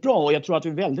väldigt bra och jag tror att vi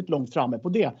är väldigt långt framme på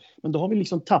det. Men då har vi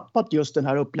liksom tappat just den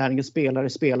här upplärningen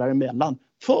spelare emellan,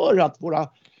 för att våra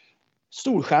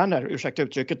storstjärnor, ursäkta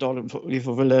uttrycket då, vi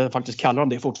får väl faktiskt kalla dem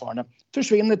det fortfarande,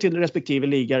 försvinner till respektive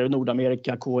ligor,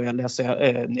 Nordamerika, KHL,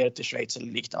 ner till Schweiz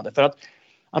eller liknande. För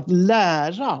att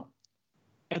lära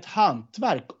ett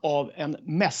hantverk av en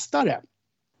mästare,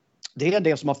 det är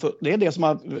det som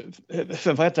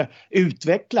har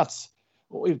utvecklats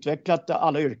och utvecklat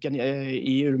alla yrken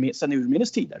sedan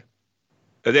urminnes tider.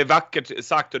 Det är vackert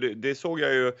sagt, och det såg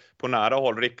jag ju på nära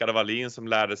håll. Rickard Wallin som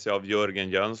lärde sig av Jörgen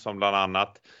Jönsson bland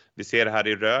annat. Vi ser det här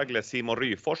i Rögle, Simon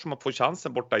Ryfors som har fått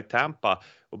chansen borta i Tampa.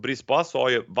 Och Brisbois sa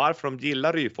ju varför de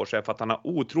gillar Ryfors är för att han har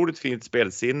otroligt fint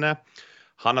spelsinne.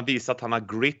 Han har visat att han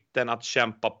har gritten att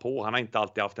kämpa på. Han har inte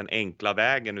alltid haft den enkla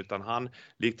vägen, utan han,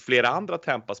 likt flera andra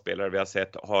Tampa-spelare vi har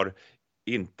sett, har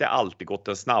inte alltid gått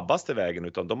den snabbaste vägen,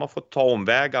 utan de har fått ta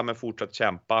omvägar men fortsatt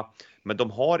kämpa. Men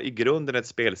de har i grunden ett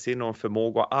spelsinne och en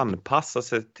förmåga att anpassa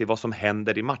sig till vad som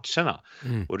händer i matcherna.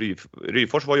 Och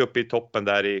Ryfors var ju uppe i toppen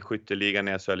där i skytteligan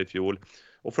i SHL i fjol.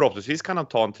 Och förhoppningsvis kan han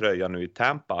ta en tröja nu i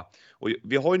Tampa. Och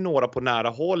vi har ju några på nära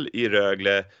håll i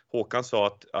Rögle. Håkan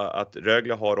sa att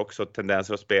Rögle har också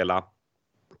tendenser att spela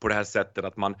på det här sättet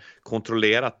att man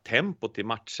kontrollerar tempot i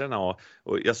matcherna.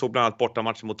 Och jag såg bland annat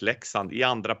bortamatchen mot Leksand i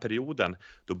andra perioden.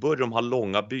 Då började de ha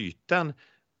långa byten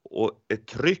och ett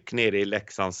tryck nere i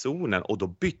Leksandszonen, och då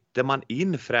bytte man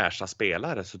in fräscha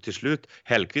spelare. Så till slut,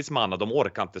 Hellqvist manna, de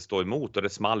orkar inte stå emot och det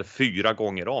small 4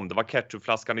 gånger om. Det var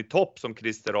ketchupflaskan i topp som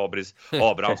Christer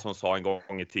Abrahamsson sa en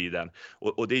gång i tiden.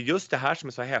 Och det är just det här som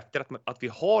är så häftigt, att vi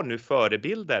har nu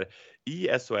förebilder i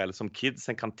SHL som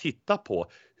kidsen kan titta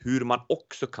på, hur man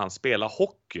också kan spela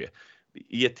hockey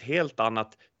i ett helt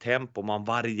annat tempo. Man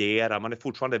varierar, man är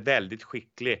fortfarande väldigt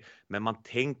skicklig, men man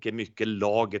tänker mycket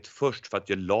laget först för att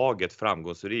göra laget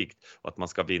framgångsrikt och att man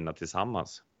ska vinna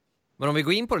tillsammans. Men om vi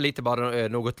går in på det lite, bara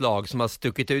något lag som har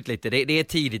stuckit ut lite. Det är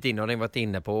tidigt in och det har varit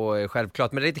inne på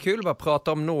självklart. Men det är lite kul att bara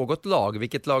prata om något lag.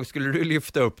 Vilket lag skulle du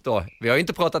lyfta upp då? Vi har ju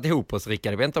inte pratat ihop oss,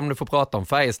 Rickard. Jag vet inte om du får prata om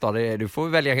Färjestad. Du får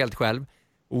välja helt själv.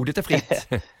 Ordet är fritt.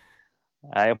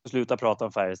 Nej, jag får sluta prata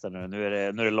om Färjestad nu. Nu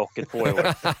är det locket på i år.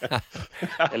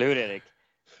 Eller hur, Erik?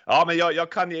 Ja, men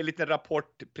jag kan ge en liten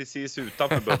rapport precis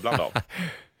utanför bubblan då.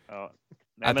 Ja.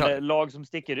 Nej, men lag som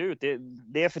sticker ut,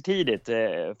 det är för tidigt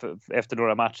efter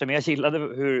några matcher. Men jag gillar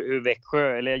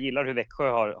hur Växjö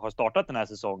har startat den här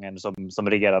säsongen som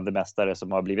regerande mästare,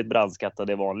 som har blivit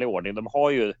brandskattade i vanlig ordning. De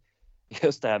har ju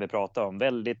just det här vi pratar om,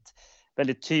 väldigt,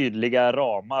 väldigt tydliga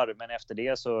ramar, men efter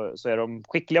det så är de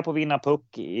skickliga på att vinna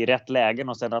puck i rätt lägen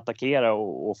och sen attackera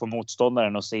och få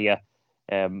motståndaren att se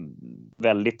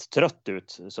väldigt trött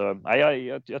ut. Så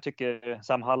jag tycker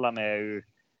Sam Hallam är ju,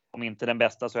 om inte den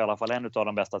bästa så i alla fall en av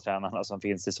de bästa tränarna som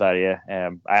finns i Sverige.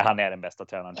 Han är den bästa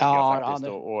tränaren tycker jag faktiskt.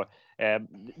 Och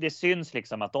det syns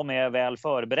liksom att de är väl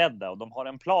förberedda och de har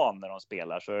en plan när de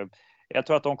spelar. Så jag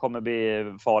tror att de kommer bli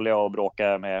farliga och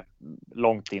bråka med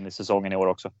långt in i säsongen i år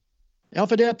också. Ja,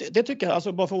 för det tycker jag,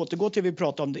 alltså bara för att återgå till vi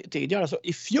pratade om det tidigare. Alltså,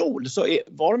 i fjol så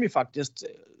var de ju faktiskt,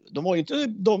 de var ju inte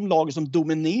de lag som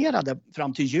dominerade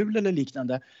fram till jul eller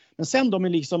liknande. Men sen de är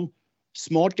liksom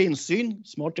smart insyn,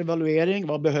 smart evaluering,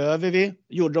 vad behöver vi?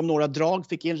 Gjorde de några drag,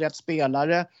 fick in rätt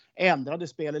spelare, ändrade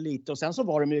spelet lite och sen så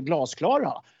var de ju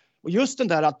glasklara. Och just den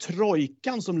där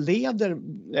trojkan som leder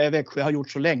Växjö har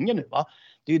gjort så länge nu, va?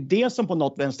 Det är ju det som på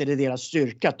något vänster är deras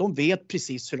styrka, att de vet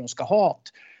precis hur de ska ha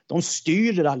det. De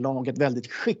styr det här laget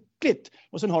väldigt skickligt.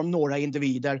 Och sen har de några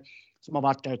individer som har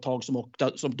varit där ett tag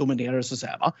som dominerar så att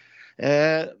säga, va?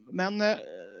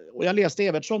 Och jag läste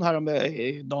Evertsson här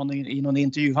i någon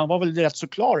intervju. Han var väl rätt så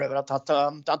klar över att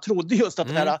han trodde just att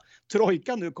den här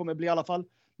trojkan nu kommer bli i alla fall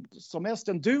som mest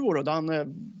en duo. Och han är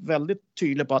väldigt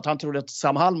tydlig på att han trodde att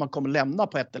Sam Hallman kommer lämna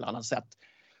på ett eller annat sätt.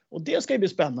 Och det ska ju bli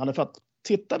spännande, för att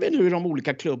tittar vi nu i de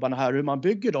olika klubbarna här hur man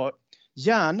bygger då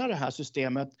gärna det här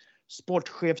systemet,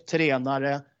 sportchef,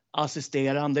 tränare,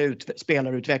 assisterande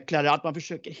spelarutvecklare, att man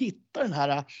försöker hitta den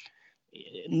här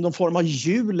någon form av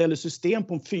hjul eller system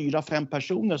på 4-5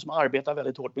 personer som arbetar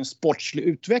väldigt hårt med en sportslig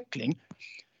utveckling.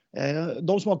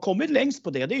 De som har kommit längst på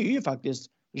det är ju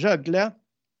faktiskt Rögle,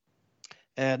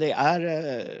 det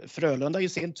är Frölunda i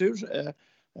sin tur,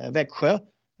 Växjö.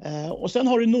 Och sen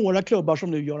har du några klubbar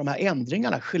som nu gör de här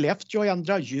ändringarna. Skellefteå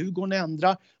ändrar, Djurgården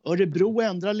ändrar, Örebro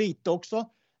ändrar lite också.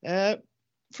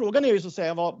 frågan är ju så att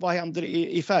säga vad händer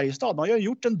i Färjestad. Man har ju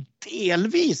gjort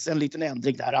delvis en liten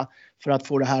ändring där för att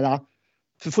få det här,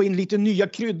 för att få in lite nya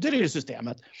kryddor i det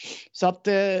systemet. Så att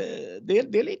det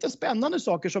är lite spännande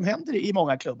saker som händer i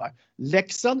många klubbar.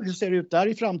 Leksand, hur ser det ut där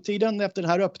i framtiden efter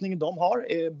den här öppningen de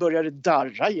har? Börjar det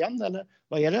darra igen eller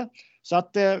vad är det? Så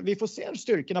att vi får se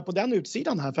styrkorna på den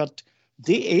utsidan här, för att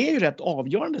det är ju rätt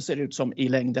avgörande ser det ut som i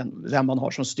längden vem man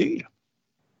har som styr.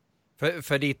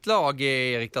 För ditt lag,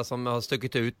 Erik, som har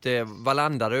stuckit ut, vad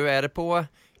landar du? Är det på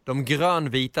de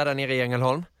grönvita där nere i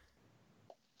Ängelholm?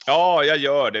 Ja, jag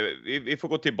gör det. Vi får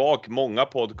gå tillbaka många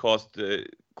podcast.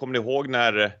 Kommer ni ihåg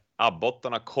när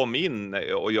abbottarna kom in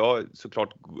och jag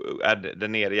såklart är där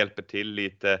nere, hjälper till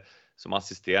lite som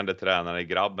assisterande tränare i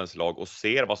grabbens lag och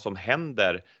ser vad som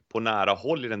händer på nära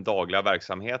håll i den dagliga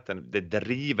verksamheten. Det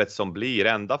drivet som blir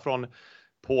ända från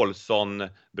Paulsson,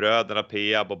 bröderna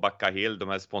Peab och Backahill, de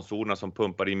här sponsorerna som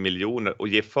pumpar in miljoner och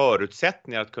ger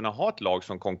förutsättningar att kunna ha ett lag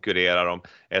som konkurrerar om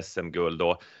SM-guld.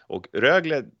 Och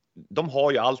Rögle, de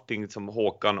har ju allting som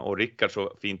Håkan och Rickard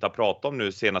så fint har pratat om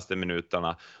nu senaste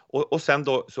minuterna. Och sen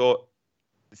då så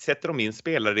sätter de in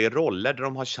spelare i roller där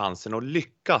de har chansen att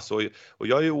lyckas. Och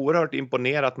jag är ju oerhört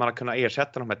imponerad att man har kunnat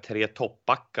ersätta de här 3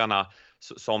 toppbackarna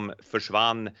som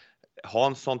försvann.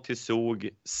 Hansson till Zug,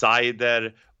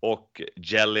 Seider och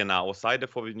Jelena. Och Seider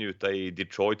får vi njuta i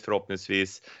Detroit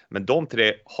förhoppningsvis. Men de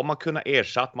 3 har man kunnat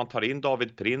ersätta. Man tar in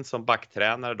David Prins som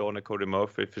backtränare då när Cody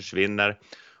Murphy försvinner.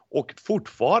 Och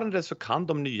fortfarande så kan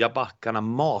de nya backarna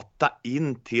mata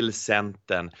in till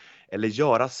centern eller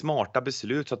göra smarta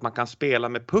beslut så att man kan spela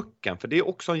med pucken. För det är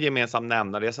också en gemensam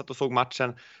nämnare. Jag satt och såg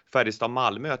matchen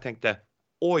Färjestad-Malmö och jag tänkte,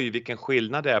 oj vilken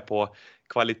skillnad det är på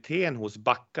kvaliteten hos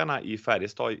backarna i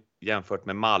Färjestad jämfört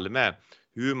med Malmö.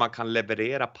 Hur man kan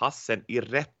leverera passen i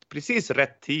precis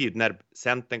rätt tid när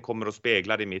centern kommer och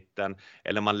speglar i mitten.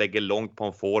 Eller man lägger långt på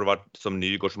en forward som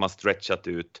Nygård som har stretchat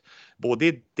ut. Både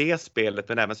i det spelet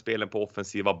men även spelen på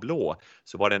offensiva blå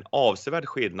så var det en avsevärd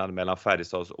skillnad mellan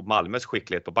Färjestads och Malmös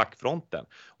skicklighet på backfronten.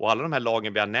 Och alla de här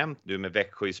lagen vi har nämnt nu med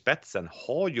Växjö i spetsen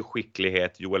har ju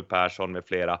skicklighet, Joel Persson med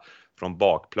flera från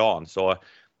bakplan. Så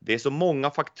det är så många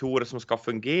faktorer som ska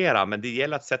fungera, men det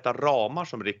gäller att sätta ramar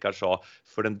som Rickard sa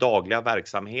för den dagliga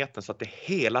verksamheten så att det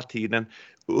hela tiden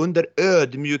under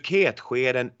ödmjukhet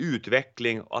sker en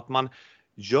utveckling och att man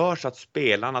gör så att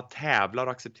spelarna tävlar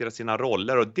och accepterar sina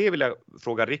roller. Och det vill jag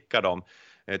fråga Rickard om.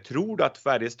 Tror du att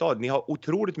Färjestad, ni har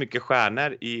otroligt mycket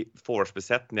stjärnor i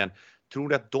forwardsbesättningen. Tror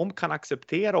du att de kan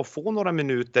acceptera och få några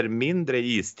minuter mindre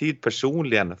istid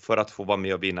personligen för att få vara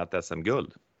med och vinna ett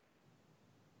SM-guld?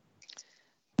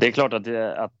 Det är klart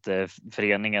att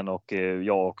föreningen och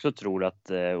jag också tror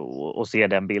att och ser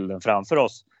den bilden framför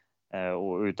oss.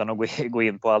 Och utan att gå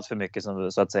in på allt för mycket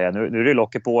så att säga. Nu är det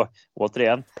locket på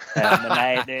återigen. Men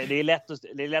nej, det är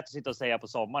lätt att sitta och säga på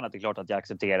sommaren att det är klart att jag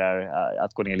accepterar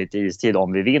att gå ner lite istid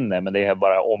om vi vinner. Men det är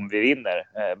bara om vi vinner.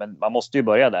 Men man måste ju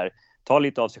börja där. Ta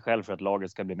lite av sig själv för att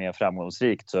laget ska bli mer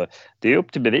framgångsrikt. Så det är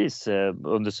upp till bevis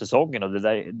under säsongen. Och det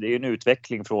är en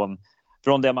utveckling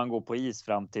från det man går på is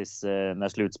fram tills när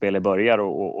slutspelet börjar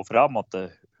och framåt.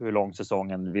 Hur lång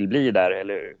säsongen vill bli där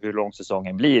eller hur lång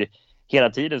säsongen blir. Hela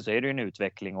tiden så är det en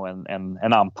utveckling och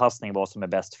en anpassning vad som är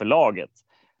bäst för laget.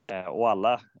 Och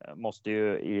alla måste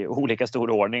ju i olika stor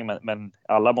ordning, men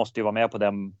alla måste ju vara med på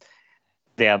den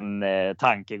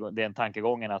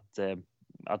tankegången att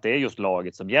det är just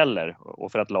laget som gäller.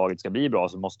 Och för att laget ska bli bra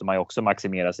så måste man ju också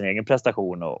maximera sin egen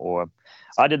prestation. Och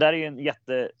ja, det där är ju en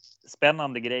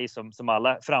jättespännande grej som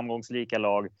alla framgångsrika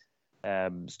lag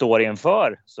står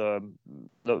inför. Så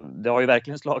det har ju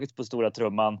verkligen slagits på stora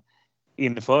trumman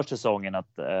inför säsongen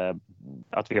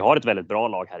att vi har ett väldigt bra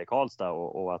lag här i Karlstad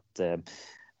och att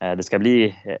det ska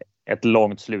bli ett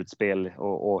långt slutspel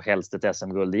och helst ett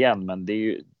SM-guld igen. Men det är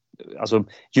ju, alltså,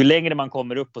 ju längre man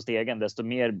kommer upp på stegen desto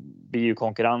mer blir ju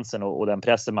konkurrensen och den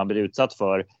pressen man blir utsatt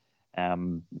för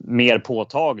mer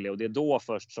påtaglig, och det är då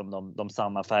först som de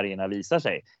sanna färgerna visar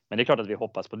sig. Men det är klart att vi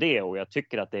hoppas på det, och jag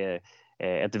tycker att det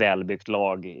är ett välbyggt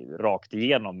lag rakt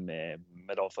igenom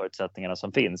med de förutsättningarna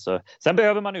som finns. Så, sen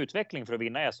behöver man utveckling för att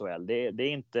vinna i SHL. Det är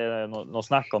inte något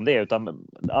snack om det, utan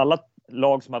alla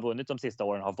lag som har vunnit de sista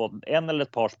åren har fått en eller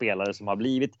ett par spelare som har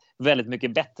blivit väldigt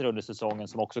mycket bättre under säsongen,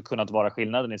 som också kunnat vara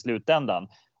skillnaden i slutändan.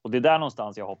 Och det är där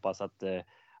någonstans jag hoppas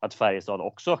att Färjestad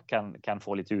också kan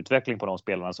få lite utveckling på de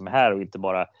spelarna som är här, och inte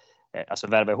bara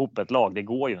värva ihop ett lag. Det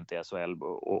går ju inte i SHL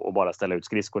och bara ställa ut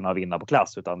skridskorna och vinna på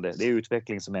klass, utan det är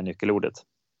utveckling som är nyckelordet.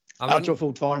 Jag tror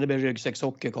fortfarande det blir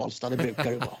ryggsäckshockey i Karlstad, det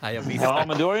brukar det vara. Ja,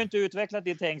 men du har ju inte utvecklat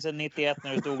ditt tänk sedan 91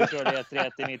 när du stod och körde 1-1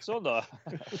 i Mittsson då.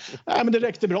 Nej, men det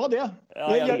räckte bra det. Ja,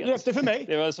 det räckte för mig.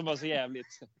 Det var som var så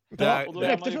jävligt. Ja, och då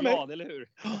är man ju glad, eller hur?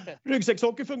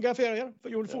 Ryggsäckshockey fungerar för er.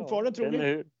 Gjorde fortfarande, tror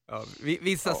ni? Ja,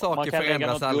 vissa saker förändras aldrig.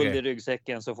 Man kan lägga något guld i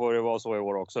ryggsäcken, så får det vara så i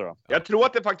år också då. Jag tror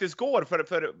att det faktiskt går,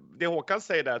 för det Håkan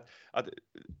säger där, att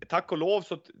tack och lov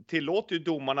så tillåter ju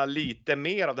domarna lite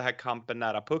mer av det här kampen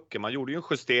nära pucken. Man gjorde ju en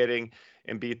justering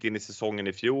en bit in i säsongen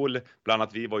i fjol. Bland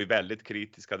annat vi var ju väldigt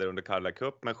kritiska där under Karla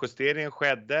Cup, men justeringen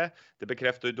skedde. Det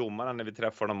bekräftar ju domarna när vi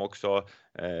träffar dem också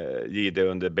Gide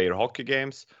under Bayer Hockey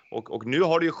Games. Och nu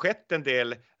har det ju skett en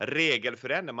del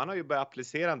regelförändringar. Man har ju börjat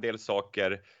applicera en del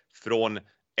saker från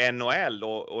NHL,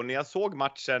 och när jag såg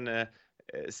matchen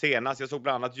senast, jag såg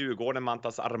bland annat Djurgården,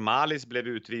 Mantas Armalis blev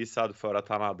utvisad för att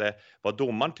han hade, vad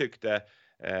domaren tyckte,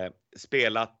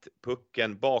 spelat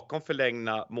pucken bakom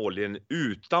förlängna mållinjen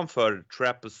utanför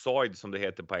trapezoid som det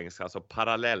heter på engelska, alltså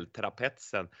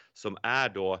parallelltrapetsen som är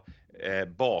då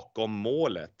bakom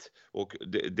målet. Och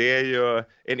det är ju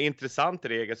en intressant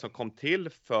regel som kom till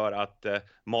för att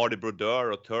Marty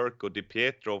Brodeur och Turk och Di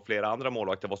Pietro och flera andra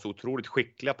målvakter var så otroligt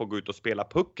skickliga på att gå ut och spela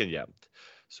pucken jämt.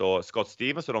 Så Scott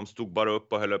Stevens och de stod bara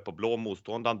upp och höll upp på blå,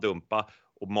 motståndaren dumpa,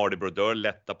 och Marty Brodeur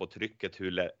lätta på trycket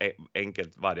hur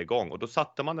enkelt varje gång. Och då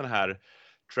satte man den här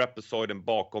trapezoiden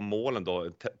bakom målen då,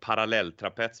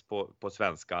 parallelltrapets på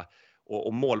svenska.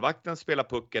 Och målvakten spelar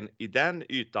pucken i den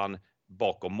ytan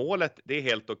bakom målet, det är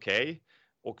helt okej.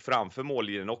 Och framför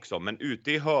mållinjen också. Men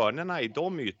ute i hörnerna i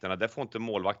de ytorna, där får inte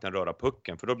målvakten röra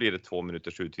pucken, för då blir det 2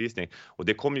 minuters utvisning. Och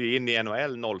det kom ju in i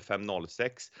NHL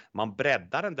 05-06. Man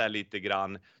breddar den där lite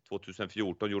grann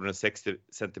 2014, gjorde den 60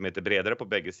 centimeter bredare på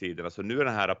bägge sidorna. Så nu är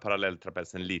den här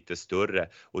parallelltrapetsen lite större.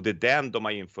 Och det är den de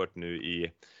har infört nu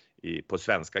på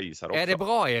svenska isar också. Är det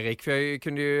bra, Erik? För jag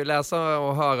kunde ju läsa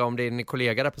och höra om din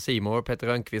kollega där på Simor, Peter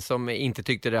Rönnqvist, som inte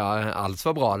tyckte det alls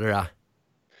var bra det där.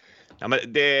 Ja, men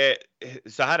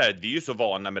så här är det, vi är ju så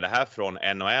vana med det här från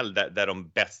NHL där de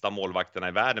bästa målvakterna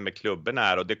i världen med klubben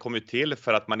är, och det kom ju till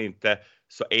för att man inte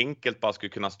så enkelt bara skulle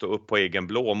kunna stå upp på egen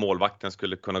blå och målvakten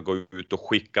skulle kunna gå ut och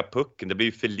skicka pucken. Det blir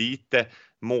ju för lite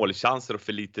målchanser och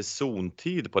för lite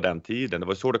zontid på den tiden. Det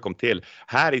var så det kom till.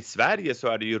 Här i Sverige så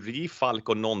är det ju Rifalk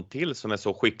och någon till som är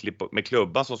så skicklig med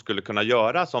klubban som skulle kunna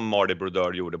göra som Marty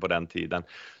Brodeur gjorde på den tiden.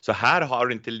 Så här har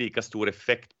det inte lika stor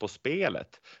effekt på spelet.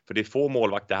 För det är få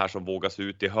målvakter här som vågas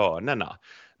ut i hörnerna.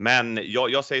 Men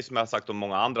jag säger som jag har sagt om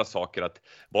många andra saker, att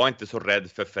var inte så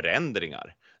rädd för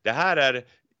förändringar. Det här är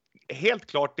helt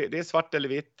klart, det är svart eller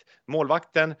vitt.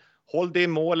 Målvakten, håll det i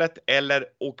målet eller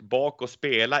åk bak och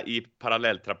spela i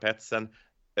parallelltrapetsen.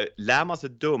 Lär man sig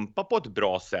dumpa på ett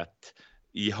bra sätt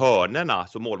i hörnerna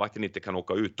så målvakten inte kan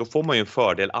åka ut, då får man ju en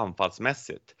fördel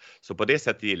anfallsmässigt. Så på det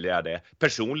sättet gillar jag det.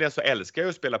 Personligen så älskar jag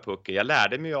att spela pucken. Jag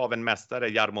lärde mig av en mästare,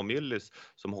 Jarmo Myllys,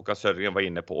 som Håkan Södergren var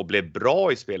inne på, och blev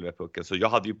bra i spel med pucken. Så jag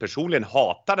hade ju personligen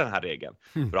hatat den här regeln.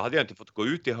 För då hade jag inte fått gå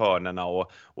ut i hörnerna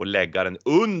och lägga den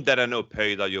under den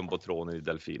upphöjda jumbotronen i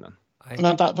delfinen.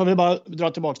 Vänta, får vi bara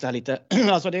dra tillbaka det här lite.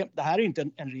 Alltså det här är ju inte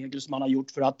en regel som man har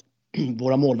gjort för att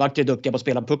våra målvakter är duktiga på att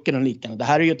spela pucken och liknande. Det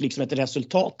här är ju liksom ett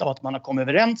resultat av att man har kommit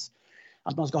överens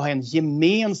att man ska ha en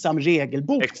gemensam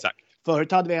regelbok. Exakt.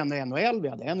 Förut hade vi en i NHL, vi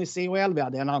hade en i CHL, vi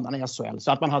hade en annan i SHL.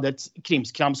 Så att man hade ett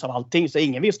krimskrams av allting. Så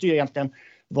ingen visste ju egentligen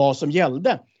vad som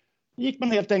gällde. Då gick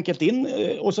man helt enkelt in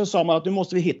och så sa man att nu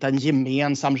måste vi hitta en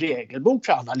gemensam regelbok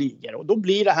för alla ligor. Och då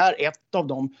blir det här ett av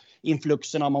de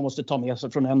influxerna man måste ta med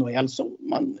sig från NHL som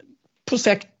man på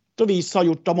sätt och vis har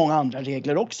gjort av många andra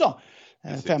regler också.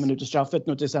 5 minuters straffet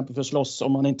nu till exempel för slåss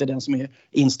om man inte är den som är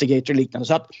instigator och liknande.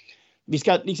 Så att vi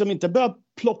ska liksom inte börja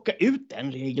plocka ut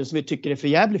en regel som vi tycker är för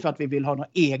jävlig för att vi vill ha några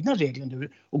egna regler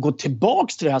nu och gå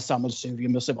tillbaks till det här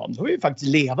sammelsurium och så vad. Då får vi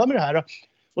faktiskt leva med det här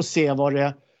och se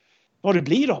vad det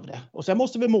blir av det. Och sen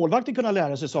måste vi målvakter kunna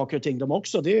lära sig saker och ting de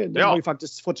också. De har ju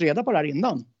faktiskt fått reda på det här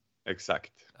innan.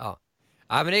 Exakt.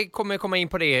 Ja, men det kommer komma in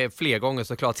på det fler gånger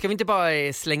såklart. Ska vi inte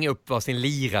bara slänga upp varsin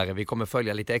lirare? Vi kommer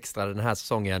följa lite extra den här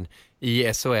säsongen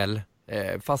i SHL.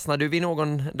 Fastnar du vid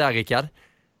någon där, Rickard?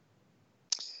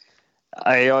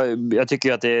 Jag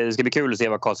tycker att det ska bli kul att se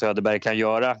vad Carl Söderberg kan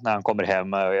göra när han kommer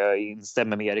hem. Jag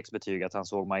instämmer med Eriks betyg att han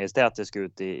såg majestätisk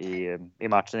ut i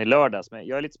matchen i lördags. Men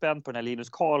jag är lite spänd på den här Linus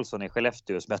Karlsson i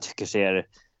Skellefteå som jag tycker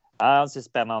han ser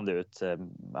spännande ut.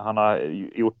 Han har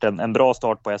gjort en bra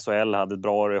start på SHL, hade ett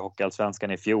bra år i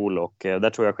Hockeyallsvenskan i fjol och där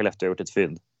tror jag Skellefteå har gjort ett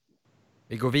fynd.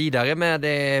 Vi går vidare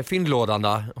med fyndlådan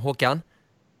då. Håkan?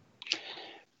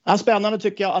 Ja, spännande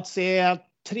tycker jag att se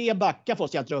 3 backar får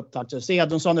jag dra upp faktiskt.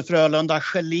 Edensson i Frölunda,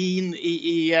 Schelin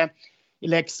i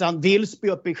Leksand, Wilsby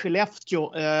uppe i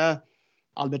Skellefteå.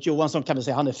 Albert Johansson kan vi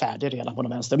säga, han är färdig redan på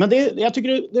den vänster. Men jag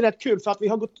tycker det är rätt kul för att vi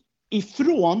har gått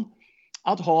ifrån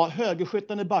att ha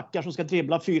högerskyttande backar som ska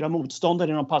dribbla 4 motståndare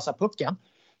när de passar pucken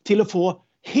till att få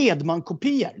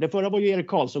Hedman-kopior. Det förra var ju Erik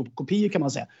Karlsson-kopior kan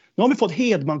man säga. Nu har vi fått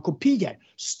Hedman-kopior.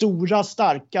 Stora,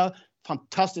 starka,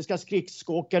 fantastiska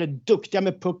skridskåkare, duktiga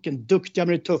med pucken, duktiga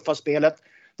med det tuffa spelet.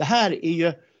 Det här är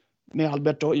ju med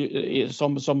Albert då,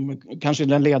 som kanske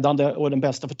den ledande och den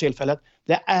bästa för tillfället.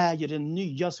 Det är ju den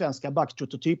nya svenska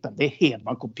backprototypen. Det är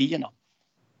Hedman-kopiorna.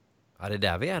 Ja, det är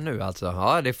där vi är nu alltså.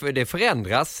 Ja, det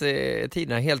förändras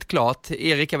tiderna helt klart.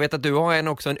 Erik, jag vet att du har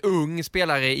också en ung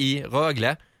spelare i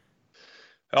Rögle.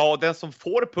 Ja, den som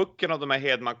får pucken av de här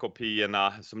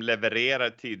Hedman-kopiorna som levererar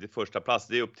tidigt första plats,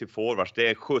 det är upp till forwards. Det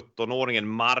är 17-åringen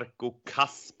Marco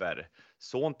Kasper.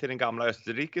 Son till den gamla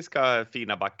österrikiska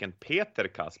fina backen Peter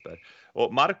Kasper.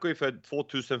 Och Marco är född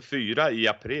 2004 i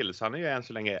april, så han är ju än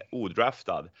så länge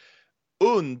odraftad.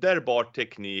 Underbar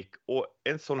teknik och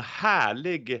en sån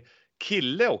härlig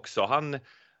kille också.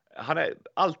 Han är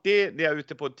alltid, när jag är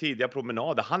ute på tidiga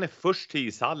promenader, han är först till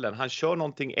ishallen. Han kör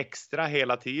någonting extra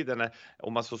hela tiden.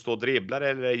 Om man så står och dribblar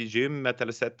eller i gymmet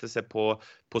eller sätter sig på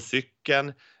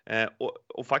cykeln.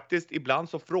 Och faktiskt ibland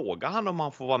så frågar han om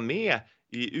han får vara med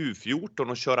i U14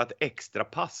 och köra ett extra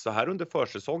pass. Så här under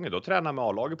försäsongen, då tränar med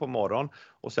A-laget på morgon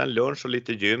och sen lunch och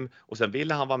lite gym. Och sen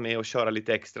ville han vara med och köra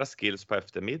lite extra skills på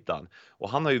eftermiddagen. Och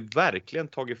han har ju verkligen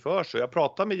tagit för sig. Jag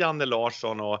pratade med Janne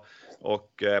Larsson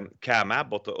och Cam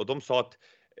Abbott och de sa att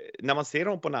när man ser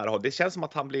honom på nära håll, det känns som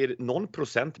att han blir någon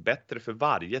procent bättre för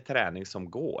varje träning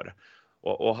som går.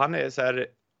 Och han är så här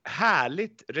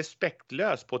härligt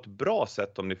respektlös på ett bra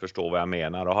sätt, om ni förstår vad jag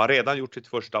menar. Och har redan gjort sitt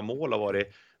första mål och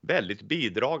varit väldigt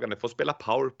bidragande. Får spela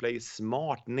powerplay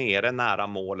smart nere nära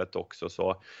målet också.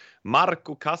 Så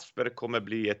Marco Kasper kommer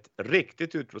bli ett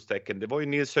riktigt utropstecken. Det var ju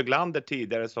Nils Höglander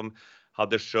tidigare som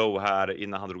hade show här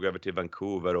innan han drog över till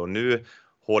Vancouver. Och nu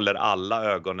håller alla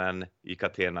ögonen i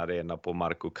Catena Arena på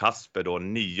Marco Kasper då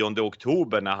 9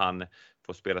 oktober när han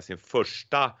får spela sin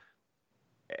första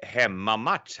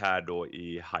hemmamatch här då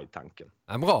i Hajtanken.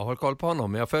 Ja, bra, håll koll på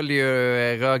honom. Jag följde ju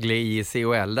Rögle i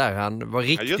COL där. Han var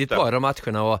riktigt bra i de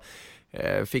matcherna och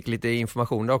fick lite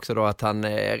information också då att han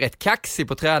är rätt kaxig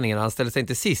på träningen. Han ställde sig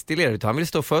inte sist i ledet, han ville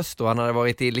stå först och han hade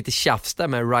varit i lite tjafs där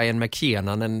med Ryan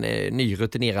McKinnon, en ny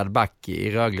rutinerad back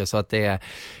i Rögle, så att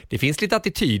det finns lite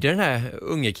attityd i den här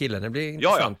unge killen. Det blir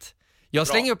intressant. Ja. Jag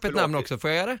slänger upp ett namn också, får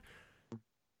jag göra det?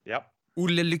 Ja.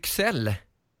 Olle Lycksell.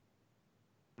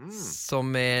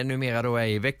 Som numera då är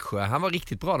i Växjö. Han var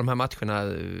riktigt bra de här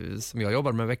matcherna som jag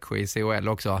jobbade med Växjö i COL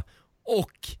också.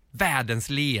 Och världens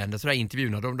leende, sådär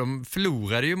intervjuerna. De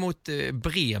förlorade ju mot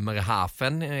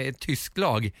Bremerhaven, ett tyskt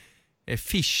lag.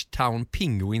 Fishtown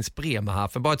Penguins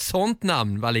Bremerhaven. Bara ett sånt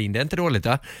namn, Wallin, det är inte dåligt,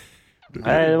 va?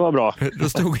 Nej, det var bra. Då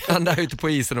stod han där ute på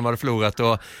isen och hade förlorat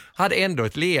och hade ändå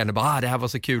ett leende. Bara, det här var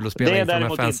så kul att spela inför de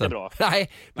här fansen. Det är däremot inte bra.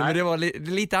 Nej, men det var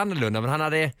lite annorlunda. Men han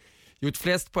hade gjort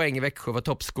flest poäng i Växjö, var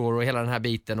toppscorer och hela den här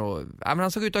biten. Och, ja, men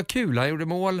han såg ut att ha kul, han gjorde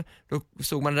mål. Då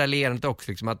såg man det där leendet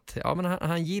också, liksom att ja, men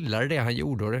han gillade det han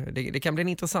gjorde. Och det kan bli en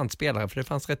intressant spelare, för det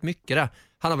fanns rätt mycket där.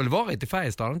 Han har väl varit i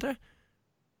Färjestad, inte det?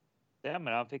 Ja,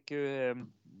 men han fick ju,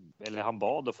 eller han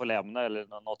bad att få lämna, eller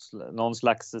någon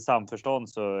slags samförstånd,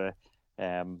 så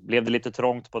blev det lite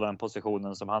trångt på den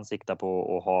positionen som han siktar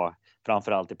på att ha,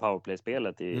 framförallt i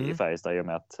powerplay-spelet i Färjestad, i och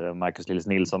med att Marcus Lillis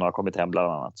Nilsson har kommit hem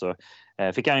bland annat. Så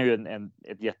fick han ju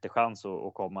ett jättechans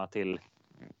att komma till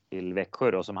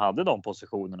Växjö då, som hade de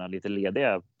positionerna lite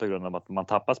lediga på grund av att man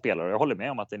tappar spelare. Jag håller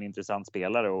med om att det är en intressant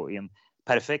spelare, och i en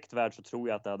perfekt värld så tror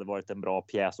jag att det hade varit en bra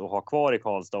pjäs att ha kvar i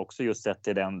Karlstad också, just sett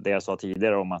till det jag sa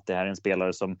tidigare om att det här är en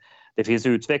spelare som det finns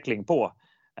utveckling på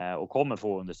och kommer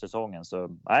få under säsongen.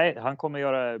 Så nej, han kommer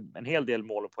göra en hel del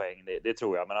mål och poäng, det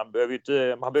tror jag. Men han behöver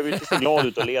ju inte se glad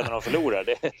ut och leda när de förlorar.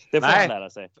 Det får han lära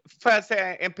sig. Får jag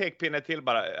säga en pekpinne till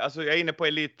bara? Alltså jag är inne på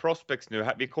Elite Prospects nu.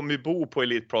 Vi kommer ju bo på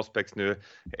Elite Prospects nu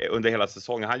under hela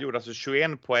säsongen. Han gjorde alltså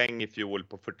 21 poäng i fjol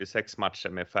på 46 matcher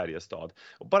med Färjestad.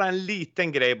 Och bara en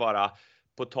liten grej bara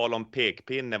på tal om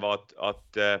pekpinne var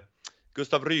att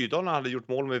Gustav Rydahl hade gjort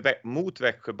mål mot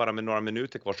Växjö bara med några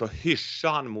minuter kvar, så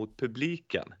hyschade han mot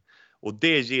publiken. Och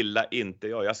det gillar inte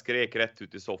jag. Jag skrek rätt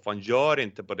ut i soffan, gör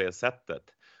inte på det sättet.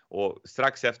 Och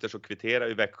strax efter så kvitterar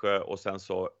ju Växjö och sen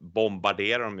så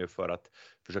bombarderar de ju för att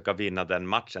försöka vinna den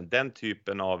matchen. Den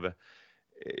typen av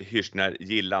hyschningar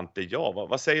gillar inte jag.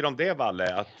 Vad säger du om det,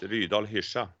 Valle, att Rydahl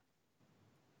hyschar?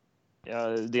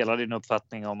 Jag delar din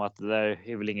uppfattning om att det där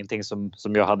är väl ingenting som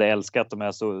jag hade älskat om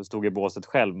jag stod i båset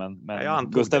själv.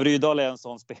 Men Gustav Rydahl är en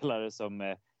sån spelare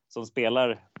som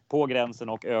spelar på gränsen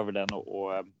och över den.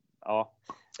 Och ja,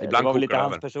 ibland det var väl lite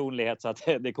hans personlighet så att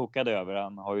det kokade över.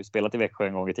 Han har ju spelat i Växjö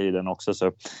en gång i tiden också.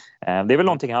 Så det är väl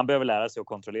någonting han behöver lära sig att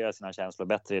kontrollera sina känslor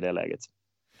bättre i det läget.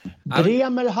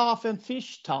 Bremerhaven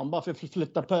Fishtown, bara för att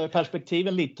flytta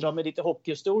perspektiven lite då, med lite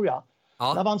hockeyhistoria.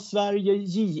 Ja. Där vann Sverige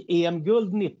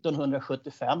JEM-guld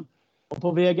 1975. Och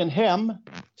på vägen hem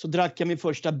så drack jag min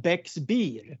första Becks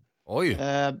Bier. Oj.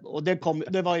 Och det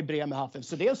var i Bremerhaven.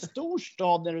 Så det är en stor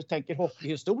stad när du tänker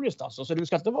hockeyhistoriskt alltså. Så du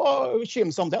ska inte vara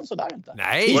kimsa om den sådär inte.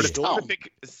 Nej! Var det då du fick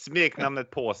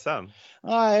smeknamnet Påsen?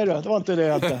 Nej då, det var inte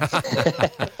det inte.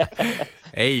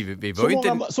 Nej, vi var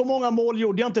inte... Så många mål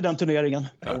gjorde jag inte den turneringen.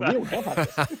 Jo, det gjorde jag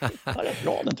faktiskt. Det var rätt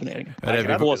bra den turneringen.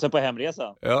 Påse på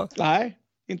hemresan? Ja. Nej.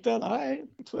 Nej,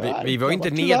 vi var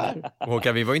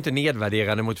inte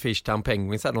nedvärderande mot Fishtown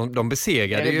Penguins. De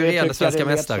besegrade ju redan svenska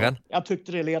mästaren. Jag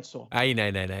tyckte det lät så. Nej,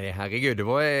 herregud. Det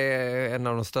var en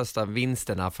av de största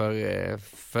vinsterna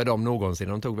för dem någonsin.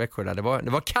 De tog Växjö där. Det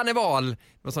var karneval,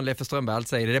 som Leffe Strömberg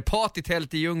säger. Det är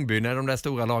partytält i Ljungby när de där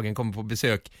stora lagen kommer på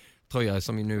besök. Tröjor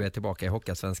som nu är tillbaka i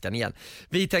Hockeyallsvenskan igen.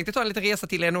 Vi tänkte ta en liten resa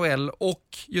till NHL och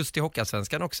just till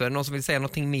Hockeyallsvenskan också. Är det någon som vill säga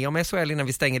någonting mer om SHL innan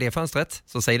vi stänger det fönstret?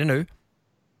 Så säg det nu.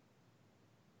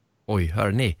 Oj,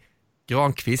 hör ni?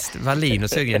 Granqvist, Wallin och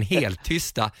Sögren helt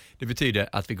tysta. Det betyder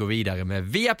att vi går vidare med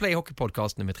Viaplay Hockey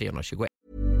Podcast nummer 321.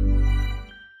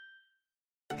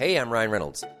 Hey, I'm Ryan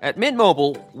Reynolds. At Mint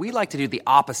Mobile, we like to do the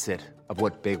opposite of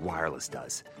what Big Wireless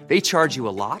does. They charge you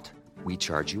a lot, we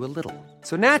charge you a little.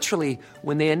 So naturally,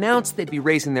 when they announced they'd be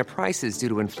raising their prices due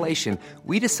to inflation,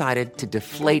 we decided to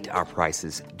deflate our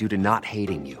prices due to not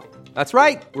hating you. That's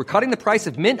right. We're cutting the price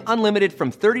of Mint Unlimited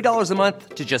from $30 a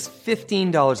month to just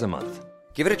 $15 a month.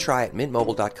 Give it a try at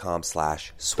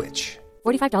mintmobile.com/switch.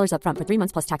 $45 up front for 3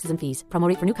 months plus taxes and fees. Promo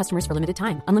rate for new customers for limited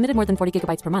time. Unlimited more than 40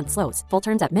 gigabytes per month. Slows full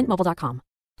terms at mintmobile.com.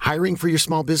 Hiring for your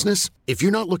small business? If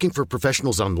you're not looking for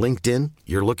professionals on LinkedIn,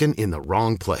 you're looking in the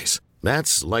wrong place.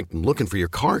 That's like looking for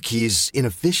your car keys in a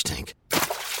fish tank.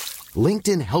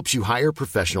 LinkedIn helps you hire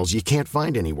professionals you can't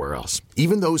find anywhere else,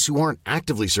 even those who aren't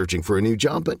actively searching for a new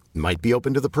job but might be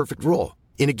open to the perfect role.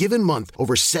 In a given month,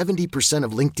 over 70%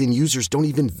 of LinkedIn users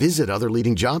don't even visit other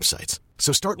leading job sites.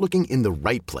 So start looking in the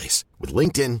right place. With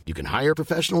LinkedIn, you can hire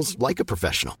professionals like a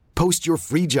professional. Post your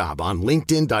free job on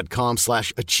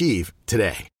linkedin.com/achieve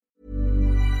today.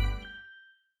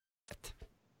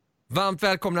 Varmt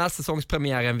välkomna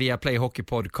säsongspremiären via Play Hockey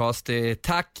Podcast.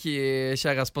 Tack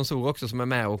kära sponsorer också som är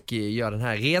med och gör den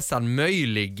här resan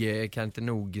möjlig. Kan inte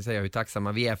nog säga hur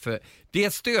tacksamma vi är för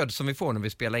det stöd som vi får när vi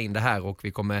spelar in det här, och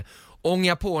vi kommer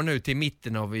ånga på nu till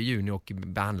mitten av juni och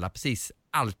behandla precis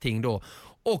allting då.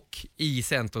 Och i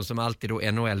centrum som alltid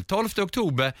då NHL 12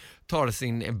 oktober tar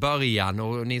sin början,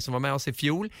 och ni som var med oss i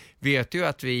fjol vet ju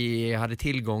att vi hade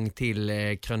tillgång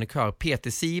till krönikör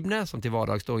Peter Sibner som till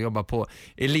vardags då jobbar på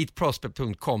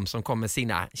eliteprospect.com, som kommer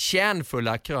sina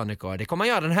kärnfulla krönikor. Det kommer han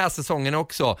göra den här säsongen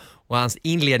också, och hans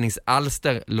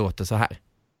inledningsalster låter så här.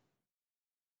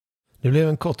 Det blev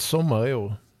en kort sommar i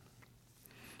år.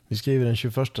 Vi skriver den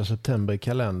 21 september i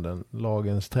kalendern.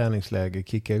 Lagens träningsläger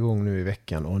kickar igång nu i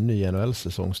veckan och en ny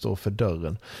NHL-säsong står för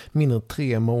dörren. Mindre än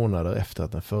 3 månader efter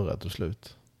att den förra tog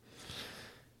slut.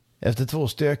 Efter 2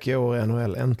 stökiga år är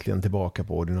NHL äntligen tillbaka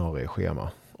på ordinarie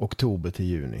schema. Oktober till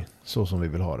juni, så som vi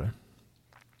vill ha det.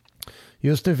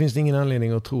 Just nu finns det ingen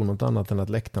anledning att tro något annat än att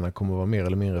läktarna kommer att vara mer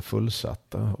eller mindre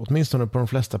fullsatta. Åtminstone på de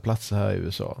flesta platser här i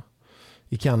USA.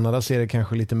 I Kanada ser det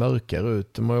kanske lite mörkare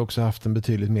ut. De har ju också haft en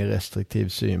betydligt mer restriktiv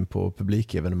syn på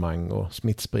publikevenemang och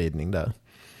smittspridning där.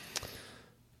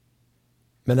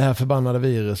 Men det här förbannade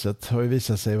viruset har ju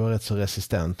visat sig vara rätt så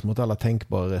resistent mot alla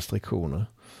tänkbara restriktioner.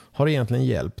 Har det egentligen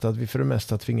hjälpt att vi för det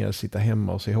mesta tvingades sitta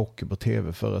hemma och se hockey på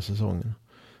tv förra säsongen?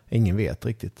 Ingen vet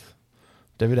riktigt.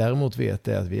 Det vi däremot vet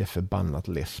är att vi är förbannat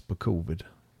less på covid.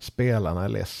 Spelarna är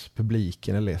less,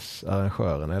 publiken är less,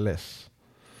 arrangörerna är less.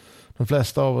 De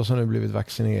flesta av oss har nu blivit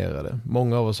vaccinerade.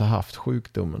 Många av oss har haft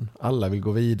sjukdomen. Alla vill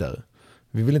gå vidare.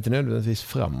 Vi vill inte nödvändigtvis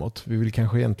framåt. Vi vill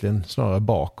kanske egentligen snarare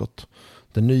bakåt.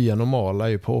 Det nya normala är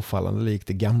ju påfallande likt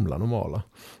det gamla normala.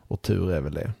 Och tur är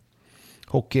väl det.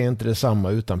 Hockey är inte detsamma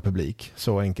utan publik.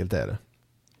 Så enkelt är det.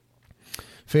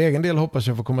 För egen del hoppas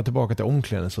jag få komma tillbaka till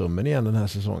omklädningsrummen igen den här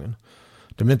säsongen.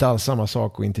 Det blir inte alls samma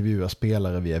sak att intervjua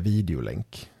spelare via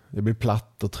videolänk. Det blir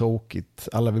platt och tråkigt.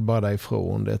 Alla vill bara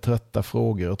därifrån. Det är trötta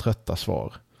frågor och trötta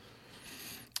svar.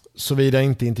 Såvida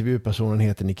inte intervjupersonen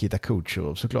heter Nikita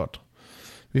Kucherov såklart.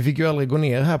 Vi fick ju aldrig gå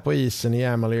ner här på isen i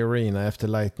Amalie Arena efter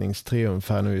Lightnings triumf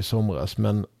här nu i somras.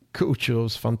 Men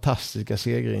Kucherovs fantastiska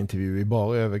segerintervju i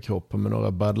bara överkropp med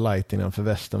några Bud Light innanför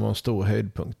västen var en stor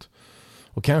höjdpunkt.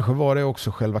 Och kanske var det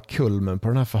också själva kulmen på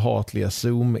den här förhatliga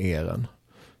Zoom-eran.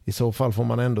 I så fall får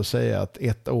man ändå säga att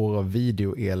 1 år av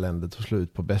videoelände tog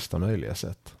slut på bästa möjliga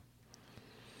sätt.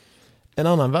 En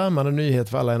annan värmande nyhet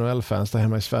för alla NHL-fans där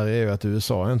hemma i Sverige är ju att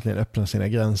USA äntligen öppnar sina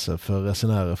gränser för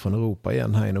resenärer från Europa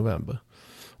igen här i november.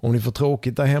 Om ni får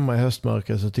tråkigt där hemma i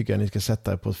höstmörker så tycker jag ni ska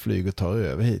sätta er på ett flyg och ta er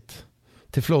över hit.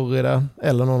 till Florida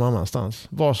eller någon annanstans.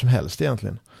 Var som helst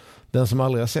egentligen. Den som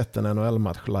aldrig har sett en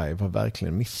NHL-match live har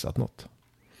verkligen missat något.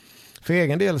 För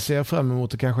egen del ser jag fram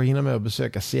emot att kanske hinna med att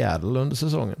besöka Seattle under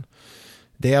säsongen.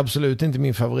 Det är absolut inte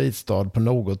min favoritstad på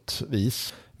något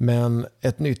vis, men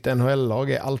ett nytt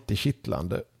NHL-lag är alltid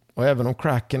kittlande. Och även om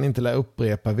Kraken inte lär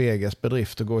upprepa Vegas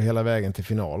bedrift och gå hela vägen till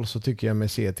final, så tycker jag mig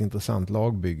se ett intressant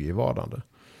lagbygge i vardande.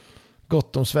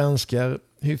 Gott om svenskar,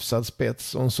 hyfsad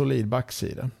spets och en solid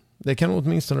backsida. Det kan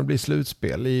åtminstone bli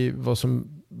slutspel i vad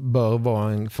som bör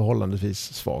vara en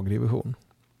förhållandevis svag division.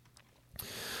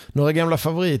 Några gamla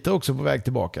favoriter också på väg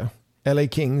tillbaka. LA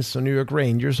Kings och New York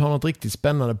Rangers har något riktigt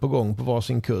spännande på gång på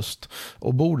varsin kust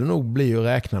och borde nog bli att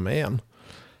räkna med igen.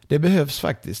 Det behövs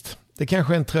faktiskt. Det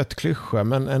kanske är en trött klyscha,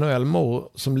 men NHL mår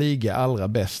som liga allra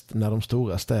bäst när de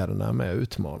stora städerna är med och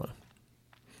utmanar.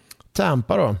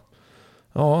 Tampa då?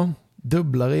 Ja,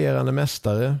 dubbla regerande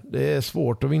mästare. Det är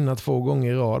svårt att vinna 2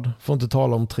 gånger i rad. Får inte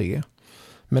tala om 3.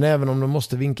 Men även om de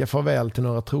måste vinka farväl till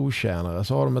några trotjänare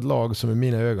så har de ett lag som i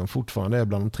mina ögon fortfarande är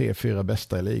bland de 3-4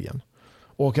 bästa i ligan.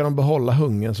 Och kan de behålla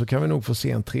hungern så kan vi nog få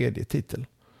se en 3:e titel.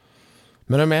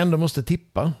 Men om jag ändå måste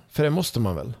tippa, för det måste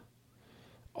man väl?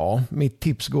 Ja, mitt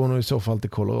tips går nog i så fall till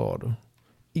Colorado.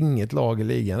 Inget lag i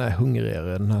ligan är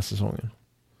hungrigare den här säsongen.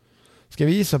 Ska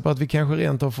vi gissa på att vi kanske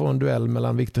rent av får en duell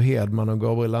mellan Victor Hedman och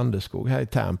Gabriel Landeskog här i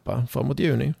Tampa framåt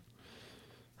juni?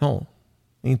 Ja,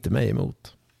 inte mig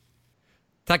emot.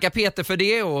 Tackar Peter för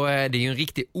det, och det är ju en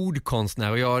riktig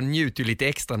ordkonstnär och jag njuter lite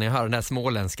extra när jag hör den här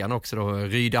småländskan också då,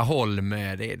 Rydaholm.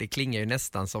 Det klingar ju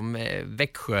nästan som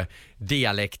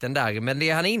Växjö-dialekten där. Men det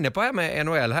han är inne på här med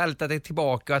NHL, härligt att det är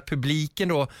tillbaka och att publiken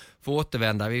då får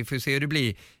återvända. Vi får se hur det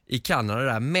blir i Kanada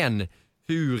där, men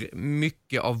hur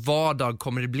mycket av vardag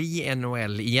kommer det bli i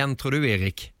NHL igen, tror du,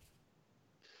 Erik?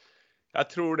 Jag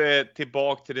tror det är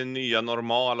tillbaka till det nya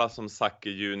normala, som Zacke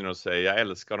Junior säger. Jag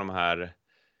älskar de här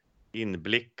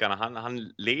inblickarna.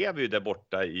 Han lever ju där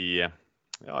borta i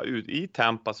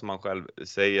Tampa, som han själv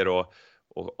säger, och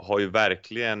har ju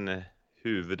verkligen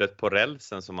huvudet på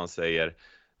rälsen, som man säger,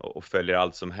 och följer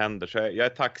allt som händer. Så jag är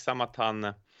tacksam att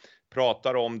han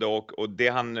pratar om det, och det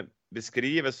han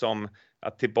beskriver som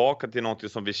att tillbaka till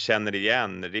något som vi känner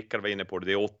igen. Rickard var inne på det.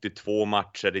 Det är 82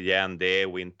 matcher igen. Det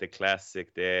är Winter Classic.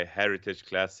 Det är Heritage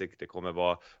Classic. Det kommer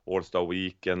vara All-Star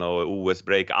Weekend och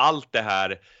OS-break. Allt det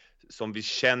här som vi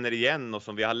känner igen och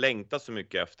som vi har längtat så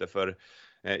mycket efter. För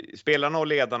spelarna och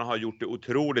ledarna har gjort det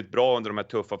otroligt bra under de här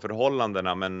tuffa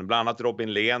förhållandena. Men bland annat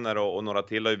Robin Lehner och några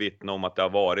till har ju vittnat om att det har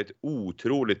varit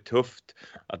otroligt tufft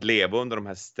att leva under de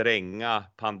här stränga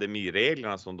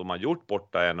pandemireglerna som de har gjort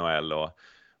borta i NHL.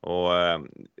 Och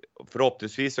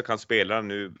förhoppningsvis så kan spelarna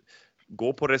nu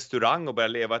gå på restaurang och börja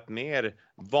leva ett mer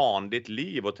vanligt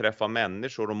liv och träffa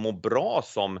människor och må bra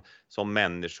som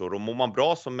människor. Och mår man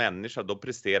bra som människa, då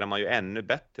presterar man ju ännu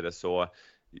bättre. Så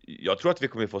jag tror att vi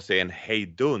kommer få se en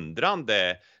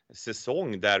hejdundrande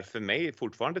säsong där för mig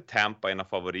fortfarande Tampa är en av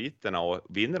favoriterna, och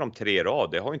vinner de 3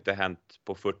 rad. Det har inte hänt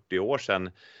på 40 år sedan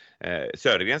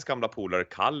Södergrens gamla polare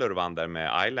Kallur vann där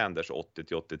med Islanders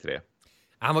 80-83.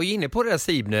 Han var ju inne på det där,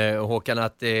 Sibne, Håkan,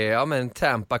 att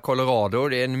Tampa, Colorado,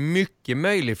 det är en mycket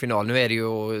möjlig final. Nu är det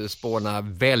ju att spåna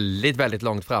väldigt, väldigt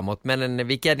långt framåt. Men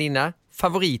vilka är dina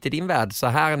favoriter i din värld så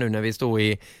här nu när vi står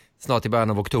snart i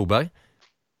början av oktober?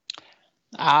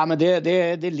 Ja, men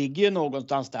det ligger ju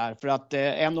någonstans där. För att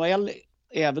NHL,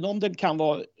 även om det kan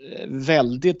vara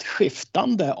väldigt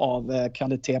skiftande av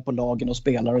kvalitet på lagen och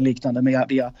spelare och liknande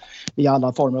via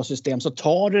alla former av system, så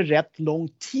tar det rätt lång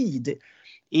tid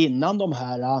innan de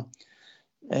här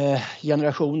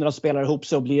generationerna spelar ihop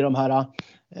sig och blir de här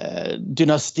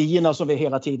dynastierna som vi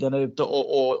hela tiden är ute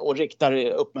och riktar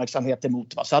uppmärksamhet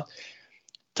emot. Va? Så att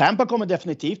Tampa kommer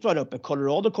definitivt vara uppe.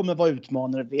 Colorado kommer vara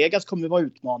utmanare. Vegas kommer vara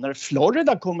utmanare.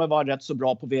 Florida kommer vara rätt så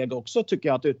bra på väg också, tycker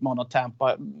jag, att utmana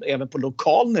Tampa även på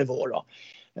lokal nivå. Då.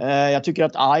 Jag tycker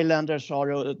att Islanders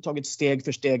har tagit steg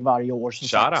för steg varje år.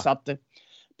 Så att,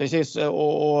 precis,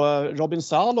 och Robin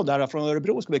Salo där från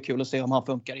Örebro ska bli kul att se om han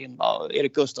funkar in.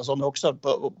 Erik Gustafsson också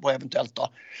på eventuellt då.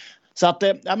 Så att,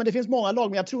 men det finns många lag,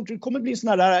 men jag tror inte det kommer bli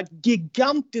såna där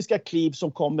gigantiska kliv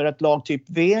som kommer ett lag typ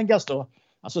Vegas då.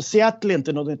 Alltså Seattle är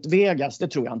inte något Vegas, det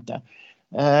tror jag inte.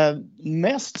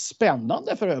 Mest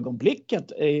spännande för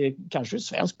ögonblicket, kanske ur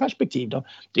svensk perspektiv då,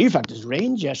 det är ju faktiskt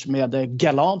Rangers med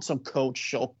Gallant som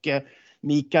coach och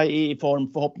Mika i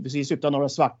form förhoppningsvis utan några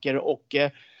svackor och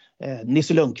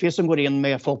Nisse Lundqvist som går in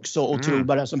med Fox och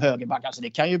Trubare som högerback. Alltså det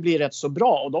kan ju bli rätt så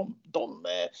bra, och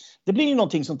det blir ju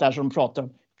någonting sånt där som de pratar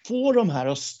om. Får de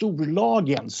här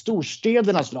storlagen,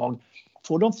 storstädernas lag,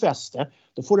 får de fäste,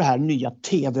 då får det här nya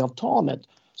tv-avtalet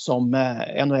som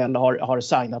NHL har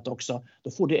signat också.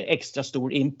 Då får det extra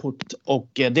stor input och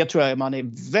det tror jag man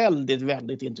är väldigt,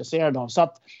 väldigt intresserad av. Så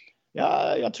att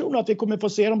jag tror nog att vi kommer få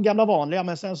se de gamla vanliga,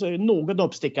 men sen så är det något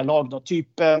uppstickarlag då,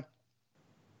 typ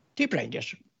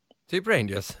Rangers. Typ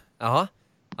Rangers, jaha.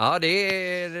 Ja, det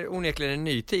är onekligen en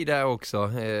ny tid där också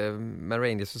med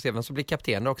Rangers. Så ser vem som blir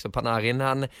kapten också. Panarin,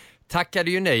 han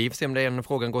tackade ju nej. För se om det är en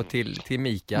frågan går till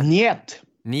Mika.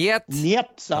 Njet,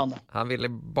 sa han. Han ville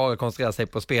bara koncentrera sig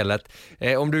på spelet.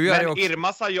 Om du gör men det också...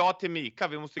 Irma sa ja till Mika.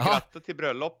 Vi måste gratta till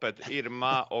bröllopet.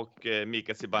 Irma och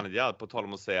Mika Zibanejad på tal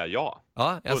om att säga ja.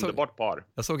 Underbart par.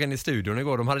 Jag såg henne i studion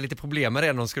igår. De hade lite problem med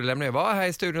det. De skulle lämna över. Här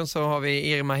i studion så har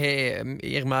vi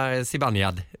Irma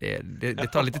Zibanejad. Det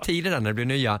tar lite tid när det blir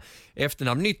nya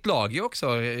efternamn. Nytt lag ju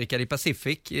också, Rickard, i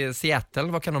Pacific. Seattle,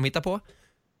 vad kan de hitta på?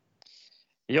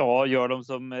 Ja, gör de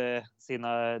som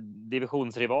sina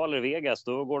divisionsrivaler i Vegas,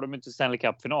 då går de inte till Stanley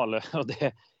Cup-final.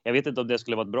 Jag vet inte om det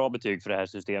skulle vara ett bra betyg för det här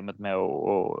systemet med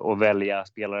att välja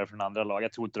spelare från andra lag.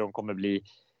 Jag tror inte de kommer bli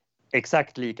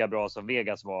exakt lika bra som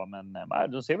Vegas var, men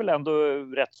de ser väl ändå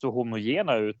rätt så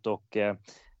homogena ut. Och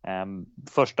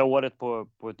första året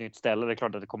på ett nytt ställe, det är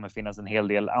klart att det kommer finnas en hel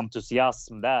del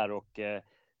entusiasm där och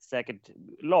säkert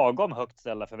lagom högt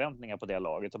ställda förväntningar på det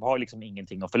laget. De har liksom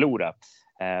ingenting att förlora.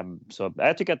 Så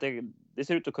jag tycker att det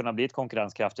ser ut att kunna bli ett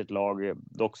konkurrenskraftigt lag.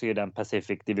 Dock ser den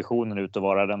Pacific-divisionen ut att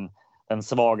vara den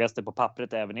svagaste på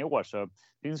pappret även i år. Så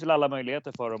det finns väl alla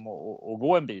möjligheter för dem att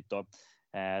gå en bit då.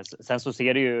 Sen så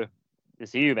ser det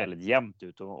ser ju väldigt jämnt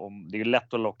ut. Och det är ju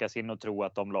lätt att lockas in och tro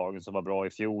att de lagen som var bra i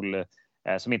fjol,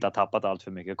 som inte har tappat allt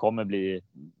för mycket, kommer bli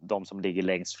de som ligger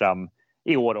längst fram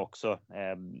i år också.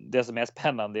 Det som är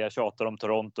spännande, jag tjatar om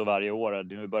Toronto varje år.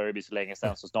 Nu börjar det bli så länge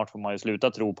sedan, så snart får man ju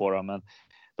sluta tro på dem. Men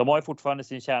de har ju fortfarande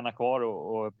sin kärna kvar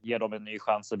och ger dem en ny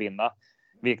chans att vinna.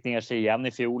 Vek ner sig igen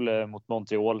i fjol mot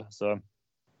Montreal. Så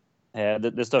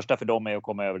det största för dem är att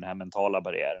komma över den här mentala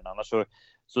barriären. Annars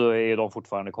så är de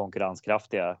fortfarande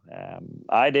konkurrenskraftiga.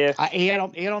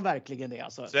 Är de verkligen det?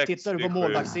 Alltså, tittar du på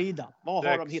målvaktssidan, vad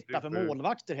har de hittat för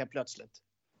målvakter helt plötsligt?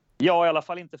 Ja, i alla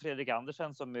fall inte Fredrik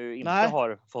Andersen som ju inte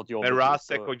har fått jobb. Men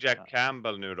Rasek och Jack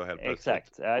Campbell nu då helt plötsligt.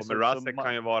 Exakt. Och men Rasek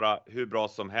kan ju vara hur bra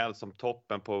som helst som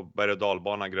toppen på berg- och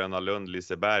dalbanan Gröna Lund,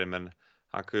 Liseberg. Men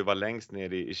han kan ju vara längst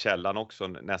ner i källan också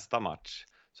nästa match.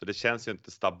 Så det känns ju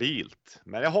inte stabilt.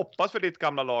 Men jag hoppas för ditt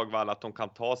gamla lag, Val, att de kan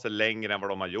ta sig längre än vad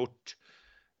de har gjort.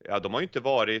 Ja, de har ju inte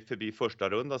varit förbi första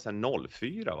rundan sedan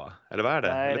 04, va? Eller vad är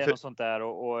det? Nej, det är något sånt där.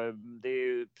 Och det är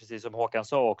ju precis som Håkan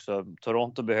sa också.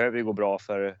 Toronto behöver ju gå bra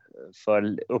för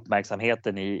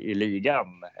uppmärksamheten i ligan.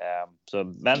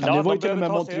 Men det var ju till och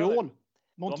med Montreal.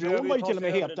 Montreal var ju till och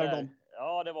med hetare de.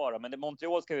 Ja, det var det. Men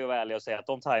Montreal ska vi vara ärliga och säga att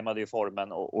de tajmade ju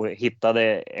formen och hittade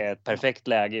ett perfekt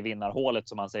läge i vinnarhålet,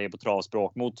 som man säger på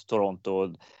travspråk, mot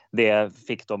Toronto. Det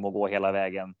fick dem att gå hela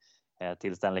vägen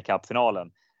till Stanley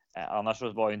Cup-finalen. Annars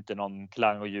så var ju inte någon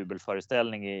klang- och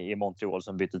jubelföreställning i Montreal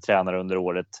som bytte tränare under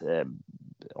året,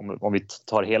 om vi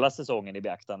tar hela säsongen i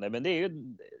beaktande. Men det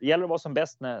gäller att vara som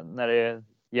bäst när det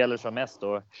gäller som mest.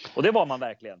 Och det var man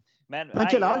verkligen. Men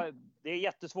det är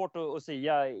jättesvårt att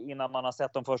säga innan man har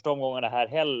sett de första omgångarna här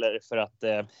heller. För att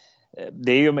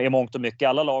det är ju i mångt och mycket,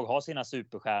 alla lag har sina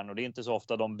superstjärnor. Det är inte så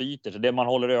ofta de byter. Så det man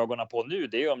håller ögonen på nu,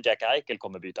 det är ju om Jack Eichel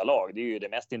kommer byta lag. Det är ju det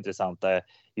mest intressanta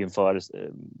inför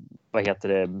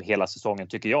hela säsongen,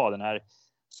 tycker jag. Den här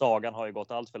sagan har ju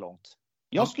gått allt för långt.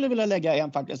 Jag skulle vilja lägga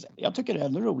en faktiskt. Jag tycker det är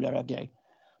ännu roligare grej.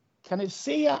 Kan ni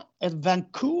se ett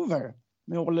Vancouver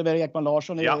med Oliver Ekman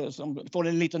Larsson som får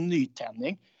en liten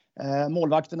nytändning?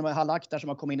 Målvakten med Halak där som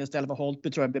har kommit in istället för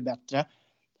Holtby tror jag blir bättre.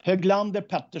 Höglander,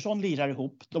 Pettersson lirar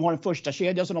ihop. De har en första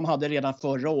kedja som de hade redan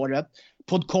förra året.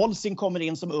 Podkolzin kommer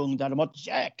in som ung där. De har ett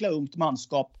jäkla ungt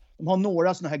manskap. De har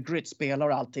några såna här gritspelare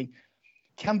och allting.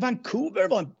 Kan Vancouver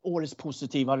vara en årets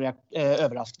positiva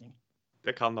överraskning?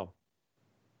 Det kan de.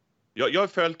 Jag har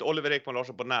följt Oliver Ekman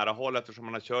Larsson på nära håll eftersom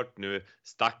han har kört nu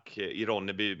stack i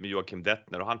Ronneby med Joakim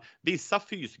Dettner. Och vissa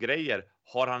fysgrejer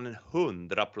har han en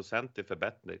 100%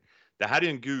 förbättring. Det här är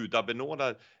en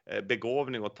gudabenådad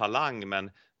begåvning och talang,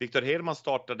 men Victor Hedman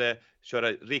startade köra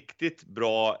riktigt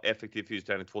bra effektiv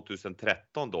fysträning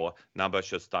 2013 då när han började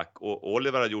köra stack, och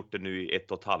Oliver har gjort det nu i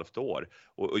 1,5 år.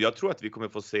 Och jag tror att vi kommer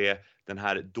få se den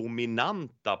här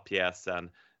dominanta pjäsen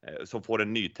som får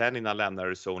en nytändning när han lämnar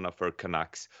Arizona för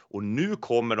Canucks. Och nu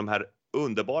kommer de här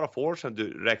underbara forwarden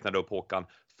du räknade upp, Håkan,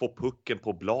 få pucken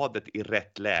på bladet i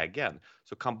rätt lägen.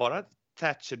 Så kan bara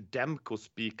Thatcher Demko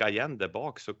spika igen där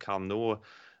bak, så kan nog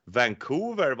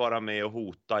Vancouver vara med och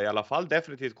hota, i alla fall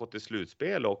definitivt gå till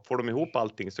slutspel, och får de ihop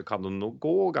allting så kan de nog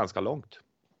gå ganska långt.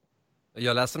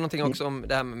 Jag läste någonting också om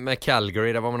det här med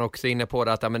Calgary, där var man också inne på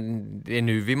det att det är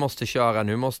nu vi måste köra,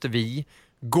 nu måste vi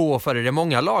gå för det. Det är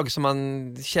många lag som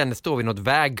man känner står vid något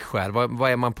vägskäl.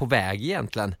 Vad är man på väg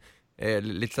egentligen?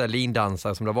 Lite så här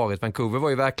lindansar som det har varit. Vancouver var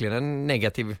ju verkligen en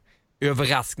negativ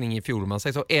överraskning i fjol. Man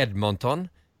säger så. Edmonton,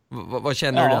 vad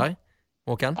känner du där,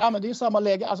 Håkan? Ja, men det är samma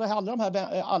läge. Alltså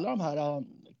alla de här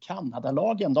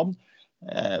Kanadalagen,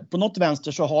 på något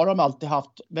vänster så har de alltid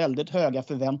haft väldigt höga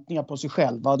förväntningar på sig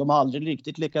själva. De har aldrig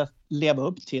riktigt lyckats leva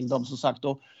upp till dem, som sagt.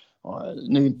 Och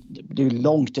nu det är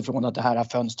långt ifrån att det här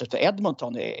fönstret för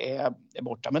Edmonton är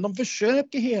borta. Men de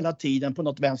försöker hela tiden på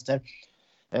något vänster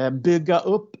bygga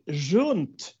upp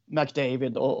runt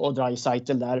McDavid och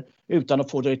Draisaitl där utan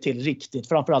att få det till riktigt,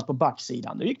 framförallt på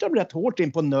backsidan. Nu gick de rätt hårt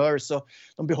in på Nurse och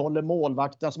de behåller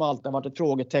målvakten som alltid har varit ett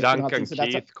frågetecken. Duncan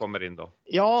Keith kommer in då.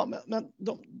 Ja, men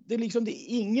det är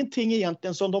ingenting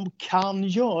egentligen som de kan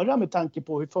göra med tanke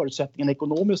på hur förutsättningarna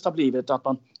ekonomiskt har blivit, att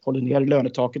man håller ner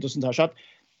lönetaket och sånt där. Så att,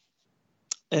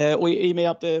 och i och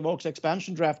med att det var också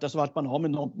expansion draft så vart man av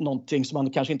med någonting som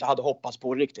man kanske inte hade hoppats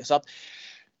på riktigt. Så att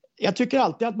jag tycker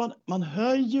alltid att man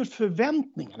höjer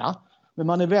förväntningarna, men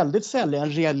man är väldigt sällan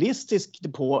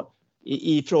realistisk på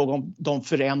i fråga om de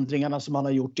förändringarna som man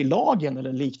har gjort i lagen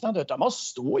eller liknande, utan man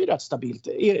står ju rätt stabilt.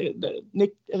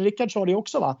 Rickard sa det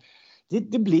också, va?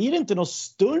 Det blir inte några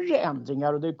större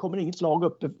ändringar och det kommer inget lag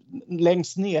upp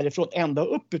längst nerifrån ända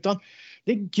upp, utan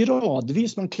det är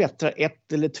gradvis man klättrar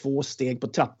 1 eller 2 steg på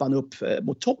trappan upp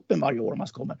mot toppen varje år man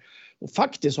kommer. Och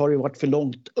faktiskt har det varit för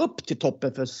långt upp till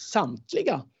toppen för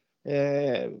samtliga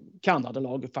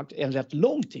Kanadalag en rätt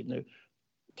lång tid nu.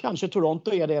 Kanske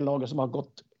Toronto är det laget som har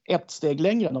gått 1 steg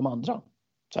längre än de andra.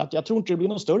 Så att jag tror inte det blir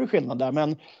någon större skillnad där,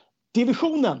 men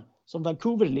divisionen som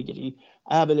Vancouver ligger i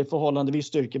är väl i förhållandevis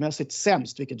styrkemässigt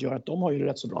sämst, vilket gör att de har ju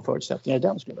rätt så bra förutsättningar i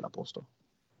den, skulle jag vilja påstå.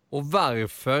 Och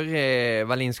varför,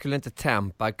 Wallin, skulle inte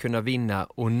Tampa kunna vinna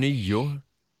ånyo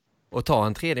och ta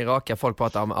en 3:e raka? Folk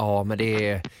pratar om, men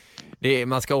det är,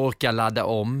 man ska orka ladda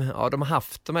om. Ja, de har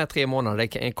haft de här 3 månaderna,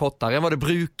 det är kortare än vad det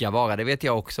brukar vara, det vet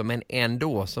jag också, men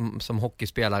ändå som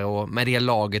hockeyspelare och med det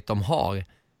laget de har,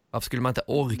 varför skulle man inte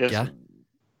orka?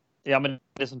 Men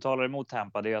det som talar emot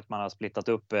Tampa, det är att man har splittat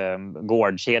upp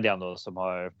Gord-kedjan då, som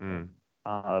har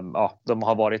de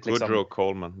har varit liksom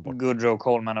Goodrow,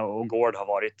 Coleman och Gord har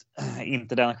varit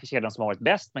inte den kedjan som har varit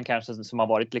bäst, men kanske som har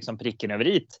varit liksom pricken över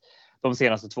it de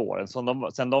senaste 2 åren.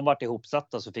 Sen de varit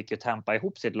ihopsatta så fick ju Tampa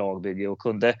ihop sitt lagbygge och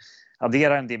kunde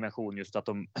addera en dimension, just att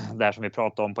de, där som vi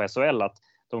pratade om på SHL, att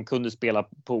de kunde spela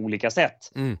på olika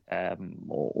sätt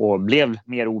och blev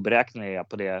mer oberäkneliga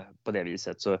på det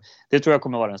viset. Så det tror jag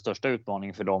kommer vara den största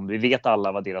utmaningen för dem. Vi vet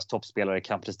alla vad deras toppspelare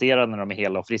kan prestera när de är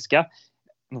hela och friska.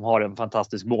 De har en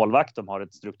fantastisk målvakt, de har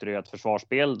ett strukturerat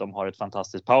försvarsspel, de har ett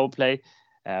fantastiskt powerplay.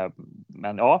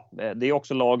 Men det är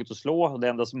också laget att slå. Det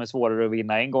enda som är svårare att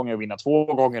vinna en gång är att vinna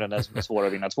 2 gånger, och det som är svårare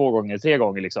att vinna 2 gånger 3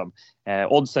 gånger. Liksom.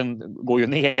 Oddsen går ju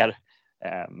ner.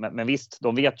 Men visst,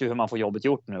 de vet ju hur man får jobbet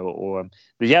gjort nu, och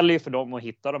det gäller ju för dem att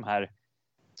hitta de här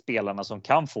spelarna som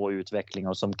kan få utveckling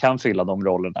och som kan fylla de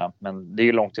rollerna. Men det är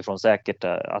ju långt ifrån säkert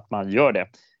att man gör det.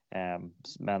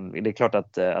 Men det är klart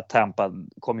att Tampa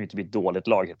kommer ju inte bli ett dåligt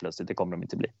lag helt plötsligt. Det kommer de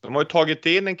inte bli. De har ju tagit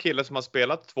in en kille som har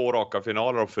spelat 2 raka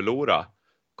finaler och förlorat.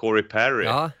 Corey Perry.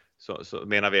 Ja. Så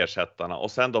menar vi ersättarna.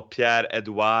 Och sen då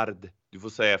Pierre-Edouard. Du får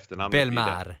säga efternamnet.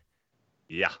 Belmar.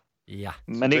 Ja.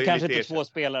 Men det är kanske inte 2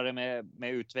 spelare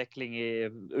med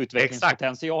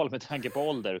utvecklingspotential med tanke på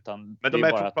ålder. Utan men de är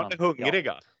fortfarande hungriga.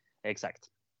 Ja, exakt.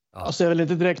 Ja. Och ser väl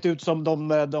inte direkt ut som de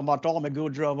varit av med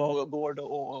Goodrow och Gord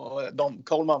och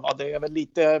Coleman. Det är väl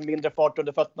lite mindre fart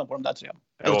under fötterna på de där 3.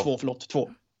 Eller 2.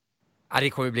 Ja, det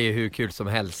kommer bli hur kul som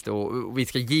helst, och vi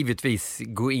ska givetvis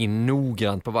gå in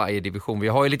noggrant på varje division. Vi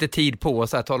har ju lite tid på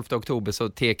oss här, 12 oktober så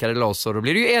tekar det loss, och då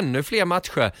blir det ju ännu fler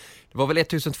matcher. Det var väl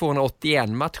 1281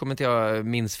 matcher om inte jag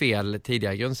minns fel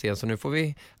tidigare i grundserien, så nu får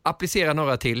vi applicera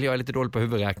några till. Jag är lite dålig på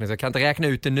huvudräkning så jag kan inte räkna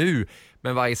ut det nu,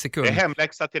 men varje sekund. Det är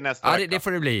hemläxa till nästa vecka. Det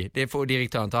får det bli. Det får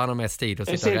direktören ta hand om mest tid och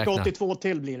sitta och räkna. Cirka 82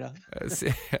 till blir det.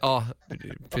 Ja,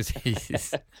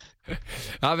 precis.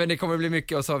 Ja, men det kommer bli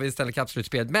mycket, och så har vi istället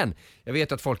kappslutspel. Men jag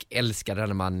vet att folk älskar det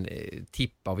när man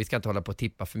tippar, och vi ska inte hålla på att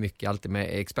tippa för mycket alltid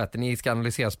med experten. Ni ska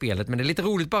analysera spelet, men det är lite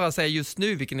roligt bara att säga just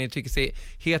nu vilken ni tycker ser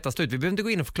hetast ut. Vi behöver inte gå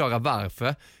in och förklara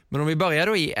varför, men om vi börjar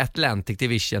då i Atlantic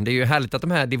Division, det är ju härligt att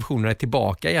de här divisionerna är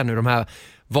tillbaka igen nu, de här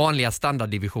vanliga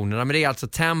standarddivisionerna, men det är alltså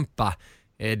Tampa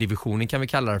divisionen kan vi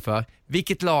kalla det för.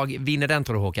 Vilket lag vinner den,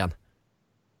 tror du, Håkan?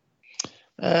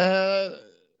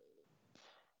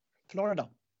 Florida.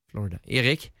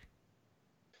 Erik?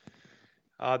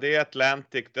 Ja, det är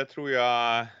Atlantic. Det tror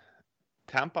jag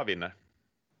Tampa vinner.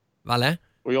 Valle?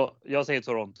 Och jag säger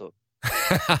Toronto.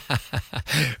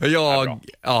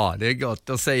 Ja, det är gott.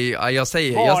 Jag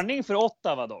säger varning för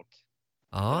Ottawa dock.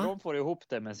 Om de får ihop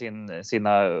det med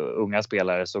sina unga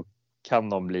spelare så kan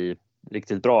de bli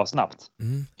riktigt bra snabbt.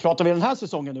 Pratar vi den här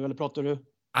säsongen nu eller pratar du?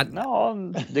 Ja,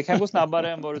 det kan gå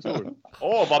snabbare än vad du tror.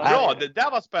 Vad bra. Det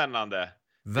där var spännande.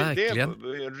 Verkligen. Det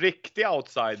är en riktig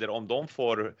outsider om de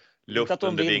får luft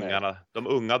under vingarna. De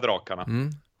unga drakarna.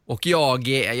 Och jag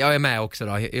är med också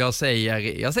då. Jag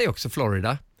säger också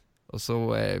Florida. Och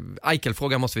så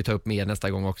Eichel-frågan måste vi ta upp med nästa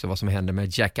gång också, vad som händer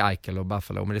med Jack Eichel och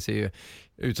Buffalo. Men det ser ju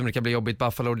ut som det kan bli jobbigt.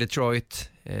 Buffalo, Detroit,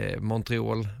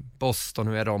 Montreal, Boston,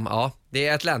 hur är de? Ja, det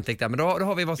är Atlantic där, men då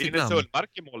har vi varsitt namn. Sullmark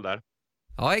i mål där.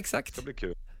 Ja, exakt. Det blir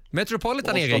kul.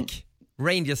 Metropolitan, Boston. Erik.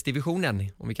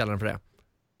 Rangers-divisionen, om vi kallar den för det.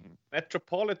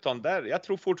 Metropolitan där, jag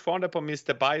tror fortfarande på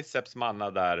Mr. Biceps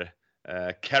manna där.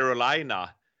 Carolina,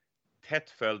 tätt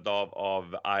följd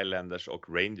av Islanders och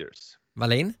Rangers.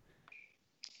 Wallin?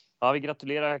 Ja, vi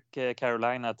gratulerar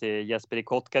Carolina till Jesperi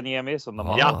Kotkaniemi som de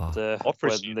har fått på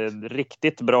en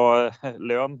riktigt bra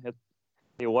lön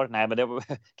i år. Nej, men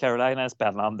Carolina är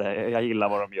spännande. Jag gillar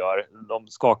vad de gör. De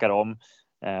skakar om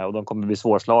och de kommer bli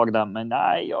svårslagna. Men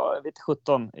nej, jag vet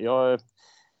 17. Jag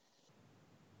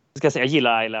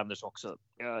gillar Islanders också.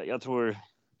 Jag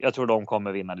tror de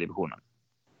kommer vinna divisionen.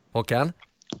 Håkan?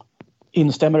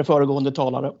 Instämmer i föregående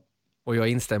talare. Och jag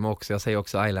instämmer också. Jag säger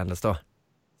också Islanders då.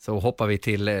 Så hoppar vi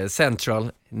till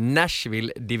Central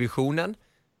Nashville-divisionen.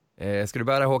 Ska du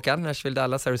börja Håkan? Nashville,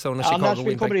 Dallas, Arizona, Chicago, Nashville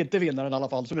Winnipeg. kommer inte vinna den i alla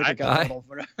fall. Så mycket kan jag tala om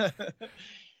för det.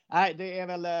 Nej, det är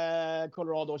väl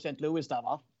Colorado och St. Louis där,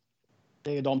 va?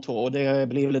 Det är de två och det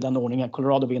blir väl i den ordningen.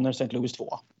 Colorado vinner, St. Louis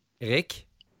 2. Erik?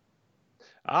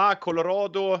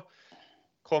 Colorado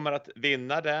kommer att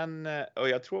vinna den och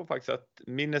jag tror faktiskt att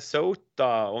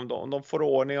Minnesota, om de får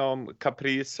ordning om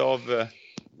Kaprizov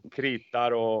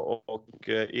kritar och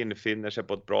infinner sig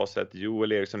på ett bra sätt.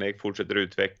 Joel Eriksson fortsätter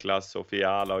utvecklas och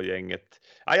Fiala och gänget.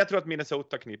 Jag tror att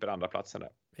Minnesota kniper andra platsen där.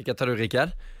 Vilka tar du, Rickard?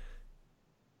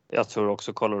 Jag tror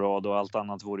också Colorado. Allt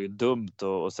annat vore ju dumt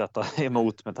att sätta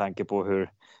emot med tanke på hur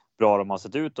bra de har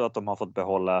sett ut och att de har fått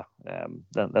behålla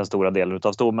den stora delen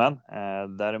av stommen.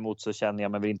 Däremot så känner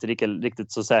jag mig inte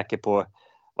riktigt så säker på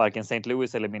varken St.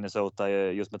 Louis eller Minnesota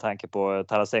just med tanke på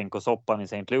Tarasenko-soppan i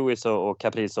St. Louis och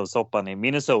Kaprizov-soppan i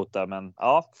Minnesota. Men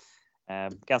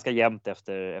ganska jämnt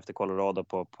efter Colorado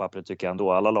på pappret tycker jag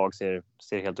ändå. Alla lag ser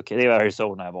helt okej. Det är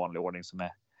Arizona i vanlig ordning som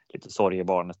är lite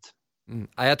sorgebarnet.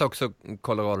 Jag tar också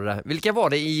Colorado där. Vilka var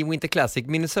det i Winter Classic?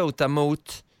 Minnesota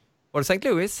mot... Var det St.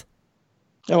 Louis?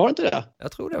 Jag har inte det.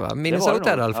 Jag tror det var. Minnesota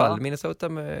i alla fall. Ja. Minnesota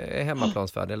med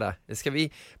hemmaplansfördel där. Det ska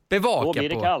vi bevaka på. Då blir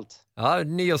det kallt. Ja,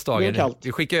 nyårsdagen.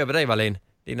 Vi skickar över dig, Wallin.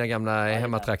 Dina gamla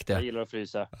hemmatrakter. Jag gillar att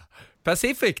frysa.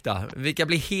 Pacific då? Vilka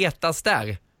blir hetast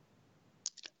där?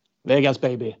 Vegas,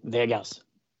 baby. Vegas.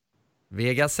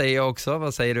 Vegas säger jag också.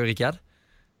 Vad säger du, Rickard?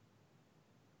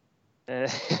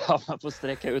 Man får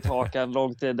sträcka ut hakan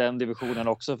långt i den divisionen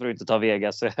också för att inte ta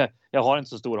Vegas. Jag har inte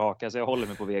så stor haka så jag håller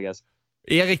mig på Vegas.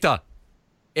 Erik då?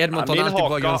 Edmonton alltid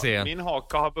bra grundserien. Min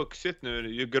haka har vuxit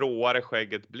nu ju gråare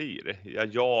skägget blir.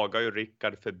 Jag jagar ju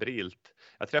Rickard febrilt.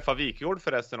 Jag träffade Wikegård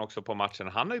förresten också på matchen.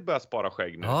 Han har ju börjat spara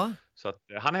skägg nu. Ja. Så att,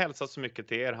 han hälsar så mycket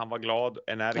till er. Han var glad,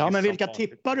 energisk. Ja, men vilka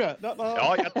tippar du?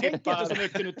 Ja, jag tippar inte så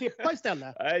mycket nu. Tippa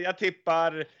istället. Jag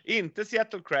tippar inte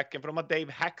Seattle Kraken för de har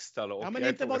Dave Haxtell. Och ja, men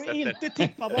inte vad du inte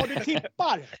tippar. Vad du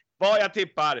tippar. Vad jag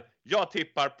tippar? Jag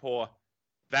tippar på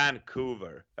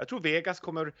Vancouver. Jag tror Vegas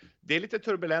kommer... Det är lite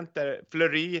turbulent där.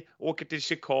 Fleury åker till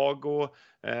Chicago.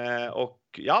 Och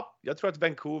ja, jag tror att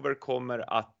Vancouver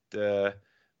kommer att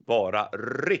vara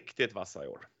riktigt vassa i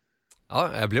år. Ja,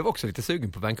 jag blev också lite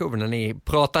sugen på Vancouver när ni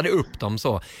pratade upp dem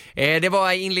så. Det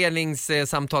var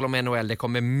inledningssamtal om NHL. Det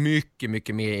kommer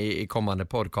mycket mer i kommande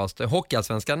podcast.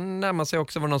 Hockeyallsvenskan närmar sig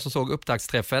också. Var någon som såg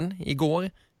upptaktsträffen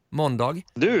igår, måndag?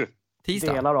 Du!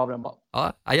 Tisdag. Delar av den bara.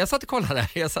 Ja, jag satt och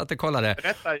kollade.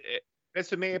 Berätta,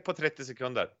 resumé på 30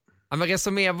 sekunder. Ja, men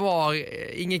resumé var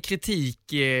ingen kritik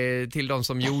till de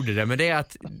som gjorde det, men det är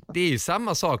att det är ju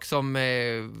samma sak som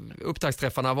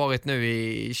upptaktsträffarna har varit nu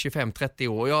i 25-30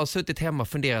 år. Jag har suttit hemma och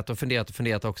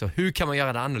funderat också. Hur kan man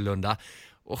göra det annorlunda?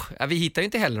 Vi hittar ju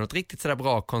inte heller något riktigt sådär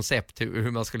bra koncept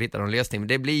hur man skulle hitta någon lösning. Men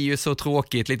det blir ju så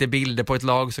tråkigt. Lite bilder på ett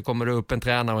lag så kommer det upp en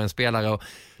tränare och en spelare och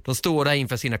de står där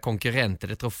inför sina konkurrenter.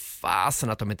 Det tror fasen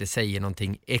att de inte säger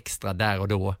någonting extra där och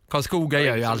då. Karlskoga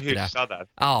gör ju alltid det.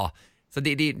 Ja, så det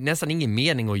är nästan ingen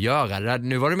mening att göra det.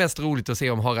 Nu var det mest roligt att se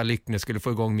om Harald Lyckner skulle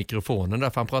få igång mikrofonen där,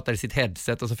 för han pratade i sitt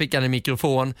headset och så fick han en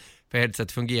mikrofon för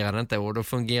headset fungerade inte och då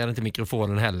fungerade inte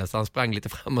mikrofonen heller så han sprang lite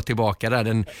fram och tillbaka där,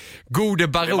 den gode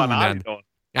baronen.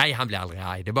 Nej, han blir aldrig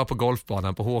arg. Det är bara på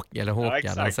golfbanan på Håkan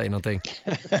där han säger någonting.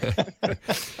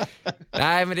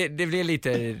 Nej, men det blir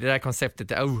lite det där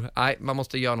konceptet. Nej, man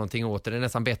måste göra någonting åt det. Det är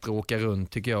nästan bättre att åka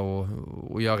runt tycker jag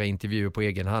och göra intervjuer på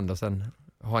egen hand och sen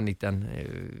ha en liten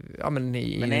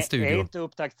i en studio. Men är inte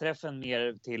upptaktsträffen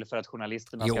mer till för att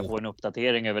journalisterna ska få en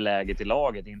uppdatering över läget i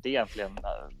laget? Inte egentligen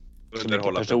så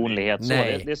mycket personlighet. Så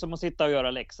det är som att sitta och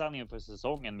göra läxan inför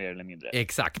säsongen mer eller mindre.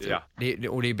 Exakt. Ja.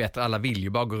 Och det är bättre. Alla vill ju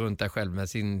bara gå runt där själv med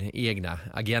sin egna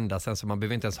agenda. Sen så man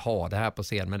behöver inte ens ha det här på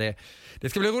scen. Men det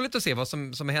ska bli roligt att se vad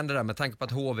som händer där. Med tanke på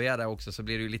att HV är där också så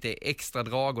blir det ju lite extra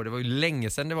drag. Och det var ju länge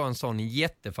sedan det var en sån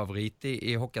jättefavorit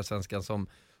i Hockeyallsvenskan som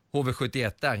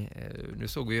HV71 där. Nu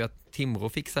såg vi ju att Timrå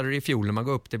fixade det i fjol när man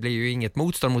går upp. Det blir ju inget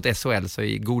motstånd mot SHL så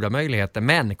är goda möjligheter.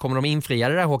 Men kommer de infria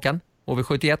det där, Håkan?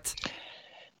 HV71?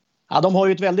 Ja, de har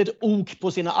ju ett väldigt ok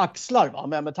på sina axlar, va?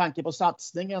 Men med tanke på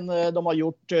satsningen de har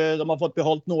gjort. De har fått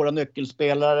behållit några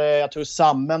nyckelspelare. Jag tror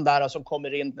Sammen där som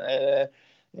kommer in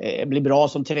blir bra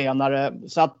som tränare.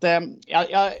 Så att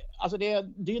alltså det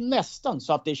är nästan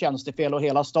så att det känns det fel och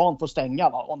hela stan får stänga,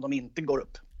 va? Om de inte går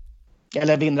upp.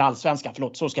 Eller vinner allsvenskan,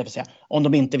 förlåt, så ska vi säga. Om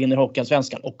de inte vinner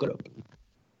Hockeyallsvenskan och går upp.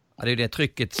 Ja, det är ju det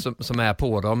trycket som är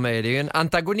på dem. Det är ju en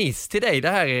antagonist till dig det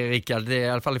här, Rickard. Det är i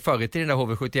alla fall förr i tiden där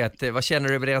HV71. Vad känner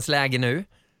du över deras läge nu?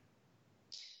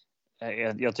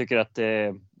 Jag tycker att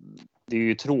det är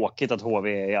ju tråkigt att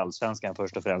HV är i allsvenskan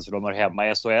först och främst för de är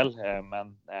hemma i SHL.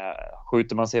 Men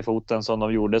skjuter man sig i foten som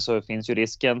de gjorde så finns ju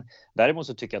risken. Däremot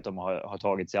så tycker jag att de har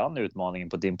tagit sig an utmaningen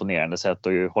på ett imponerande sätt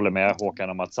och ju håller med Håkan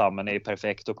om att Sammen är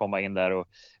perfekt att komma in där och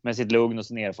med sitt lugn och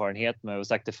sin erfarenhet. Men jag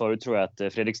sagt det förut tror jag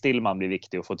att Fredrik Stillman blir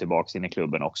viktig att få tillbaka in i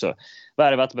klubben också.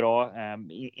 Värvat bra,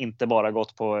 inte bara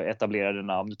gått på etablerade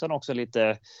namn utan också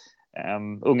lite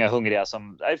unga hungriga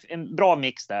som en bra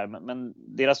mix där. Men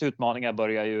deras utmaningar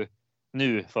börjar ju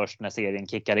nu först när serien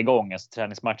kickar igång. Alltså,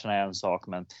 träningsmatcherna är en sak,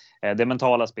 men det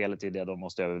mentala spelet är det de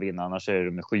måste övervinna. Annars är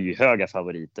de skyhöga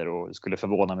favoriter och skulle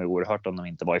förvåna mig oerhört om de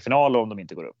inte var i final och om de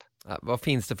inte går upp. Ja, vad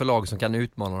finns det för lag som kan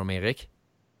utmana dem, Erik?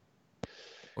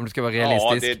 Om du ska vara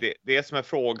realistisk. Ja, det som är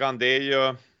frågan, det är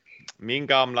ju min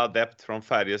gamla adept från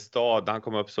Färjestad. Han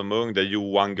kom upp som ung, det är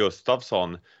Johan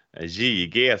Gustafsson.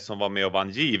 JG som var med och vann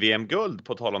JVM-guld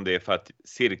på tal om det för att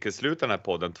cirkelsluta den här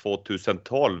podden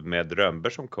 2012 med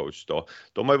Rönnberg som coach då.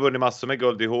 De har ju vunnit massor med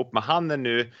guld ihop, men han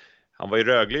var i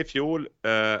Rögle i fjol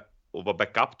och var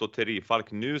backup då till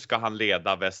Rifalk. Nu ska han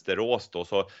leda Västerås då,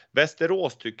 så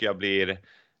Västerås tycker jag blir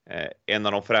en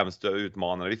av de främsta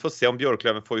utmanarna. Vi får se om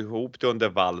Björklöven får ihop det under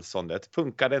Wallson. Det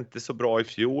funkade inte så bra i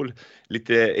fjol.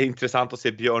 Lite intressant att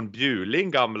se Björn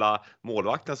Bjuling, gamla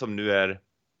målvakten som nu är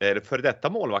för detta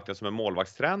målvakten som är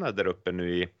målvaktstränare där uppe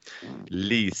nu i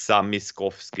Lisa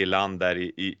Miskovskiland där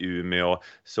i Umeå.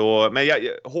 Så, men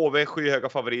HV är skyhöga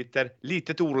favoriter.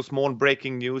 Litet orosmoln,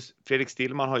 breaking news. Fredrik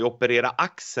Stillman har ju opererat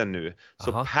axeln nu.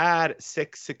 Så per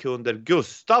 6 sekunder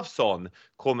Gustafsson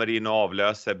kommer in och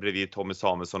avlöser bredvid Tommy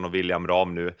Samuelsson och William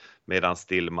Ram nu. Medan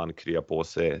Stillman kryar på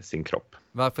sig sin kropp.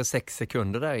 Varför 6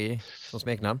 sekunder där som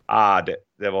smeknamn?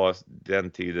 Det var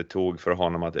den tid det tog för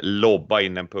honom att lobba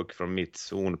in en puck från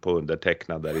mittzon på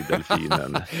undertecknad där i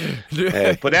Delfinen.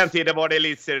 På den tiden var det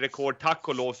elitserierekord. Tack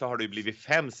och lov så har det blivit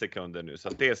 5 sekunder nu, så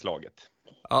det är slaget.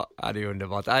 Ja, det är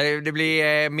underbart. Det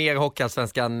blir mer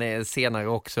Hockeyallsvenskan senare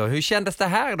också. Hur kändes det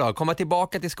här då? Komma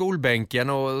tillbaka till skolbänken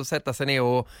och sätta sig ner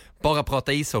och bara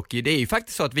prata ishockey. Det är ju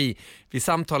faktiskt så att vi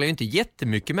samtalar ju inte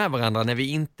jättemycket med varandra när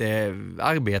vi inte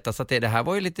arbetar. Så att det här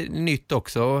var ju lite nytt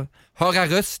också. Höra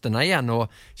rösterna igen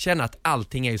och känna att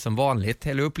allting är ju som vanligt.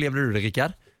 Eller upplevde du det,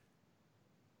 Rickard?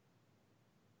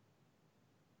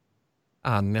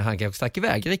 Han kanske stack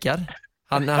iväg, Rickard.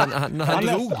 Han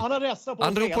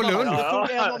drog på Lund.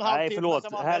 Nej, förlåt.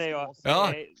 Här är jag.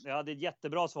 Ja. Jag hade ett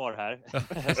jättebra svar här.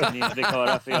 Som ni inte fick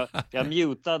höra. För jag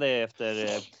mutade efter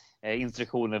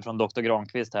instruktioner från Dr.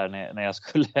 Granqvist här när jag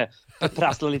skulle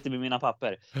prassla lite med mina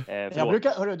papper. Jag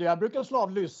brukar slå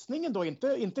av lyssningen då,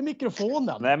 inte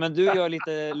mikrofonen. Nej, men du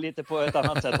gör lite på ett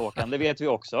annat sätt, Håkan. Det vet vi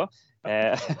också.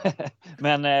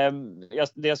 Men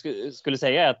det jag skulle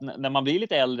säga är att när man blir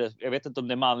lite äldre, jag vet inte om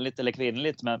det är manligt eller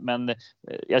kvinnligt, men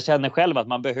jag känner själv att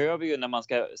man behöver ju när man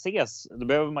ska ses, då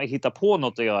behöver man hitta på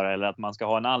något att göra eller att man ska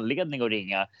ha en anledning att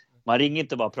ringa. Man ringer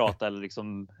inte bara prata eller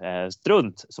liksom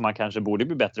strunt som man kanske borde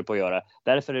bli bättre på att göra.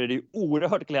 Därför är det ju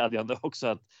oerhört glädjande också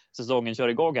att säsongen kör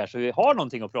igång här så vi har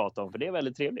någonting att prata om, för det är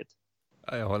väldigt trevligt.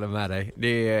 Jag håller med dig.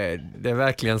 Det är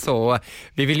verkligen så.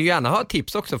 Vi vill ju gärna ha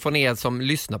tips också från er som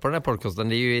lyssnar på den här podcasten.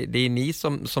 Det är ni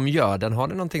som gör den. Har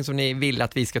ni någonting som ni vill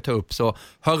att vi ska ta upp så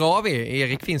hör av er.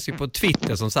 Erik finns ju på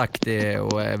Twitter som sagt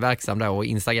och är verksam där och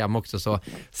Instagram också, så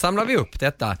samlar vi upp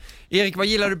detta. Erik, vad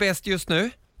gillar du bäst just nu?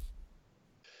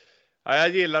 Ja,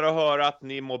 jag gillar att höra att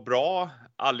ni mår bra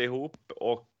allihop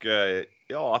och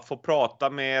att få prata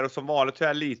med er. Och som vanligt har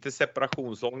jag lite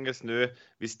separationsångest nu.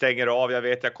 Vi stänger av.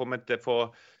 Jag kommer inte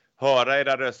få höra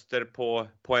era röster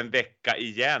på en vecka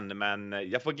igen. Men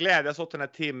jag får glädjas åt den här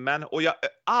timmen. Och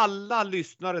alla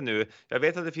lyssnare nu. Jag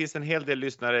vet att det finns en hel del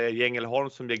lyssnare i Ängelholm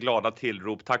som blir glada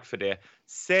tillrop. Tack för det.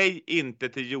 Säg inte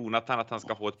till Jonathan att han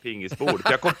ska få ett pingisbord.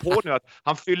 För jag kom på nu att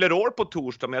han fyller år på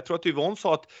torsdag. Men jag tror att Yvonne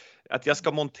sa att jag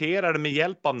ska montera det med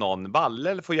hjälp av någon.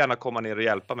 Valle får gärna komma ner och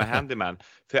hjälpa med handyman.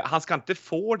 För han ska inte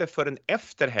få det förrän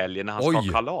efter helgen när han ska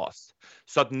ha kalas.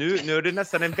 Så att nu är det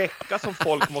nästan en vecka som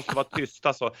folk måste vara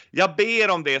tysta. Så jag ber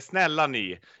om det, snälla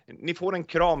ni. Ni får en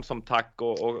kram som tack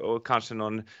och kanske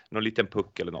någon liten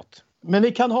puck eller något. Men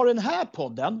vi kan ha den här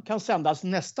podden, kan sändas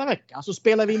nästa vecka. Så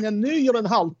spelar vi in en ny om en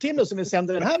halvtimme som vi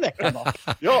sänder den här veckan då.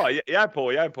 Ja, jag är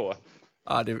på.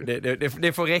 Ja,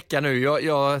 det får räcka nu.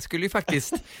 Jag skulle ju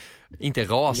faktiskt inte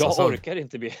rasa. Jag orkar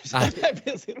inte bli.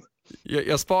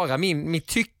 Jag sparar mitt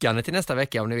tyckande till nästa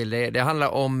vecka om ni vill. Det handlar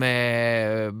om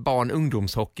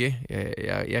barn-ungdomshockey.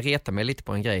 Jag retar mig lite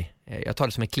på en grej. Jag tar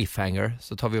det som en cliffhanger,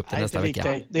 så tar vi upp det nästa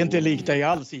vecka. Det är inte likt dig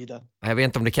alls, Ida. Jag vet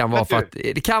inte om det kan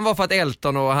vara för att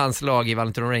Elton och hans lag i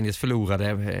Valentino Rangers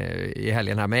förlorade i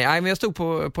helgen här. Men jag stod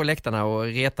på läktarna och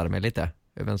retade mig lite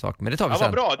över en sak. Men det tar vi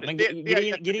sen. Bra. Men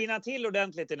grina till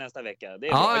ordentligt i nästa vecka. Det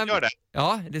är gör det.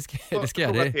 Ja, det ska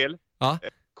jag. Till. Ja.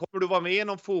 Kommer du vara med i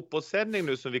någon fotbollssändning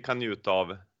nu som vi kan njuta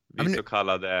av? Vi så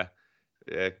kallade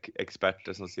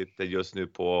experter som sitter just nu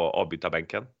på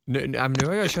avbytarbänken. Nu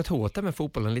har jag kört hårt med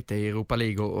fotbollen lite i Europa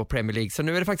League och Premier League. Så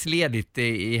nu är det faktiskt ledigt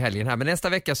i helgen här. Men nästa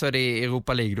vecka så är det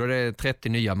Europa League. Då är det 30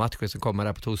 nya matcher som kommer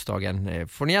där på torsdagen.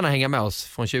 Får ni gärna hänga med oss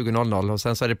från 20.00. Och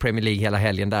sen så är det Premier League hela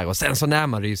helgen där. Och sen så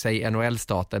närmar det ju sig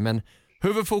NHL-starten. Men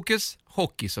huvudfokus,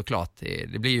 hockey såklart.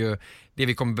 Det blir ju det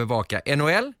vi kommer bevaka.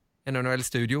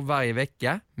 NHL-studio varje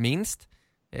vecka, minst.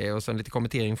 Och så lite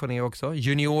kommentering från er också.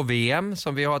 Junior-VM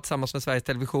som vi har tillsammans med Sveriges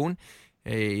Television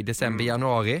i december,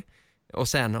 januari. Och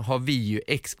sen har vi ju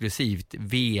exklusivt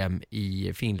VM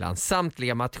i Finland.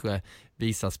 Samtliga matcher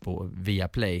visas på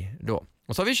Viaplay då.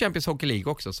 Och så har vi Champions Hockey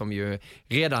League också som ju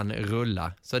redan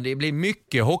rullar. Så det blir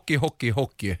mycket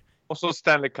hockey. Och så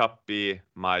Stanley Cup i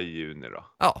maj-juni då.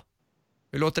 Ja.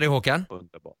 Hur låter det, Håkan?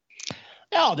 Underbart.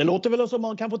 Ja, det låter väl som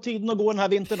man kan få tiden att gå den här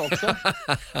vintern också.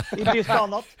 I brist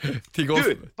annat.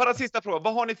 Du, bara sista fråga.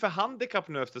 Vad har ni för handikapp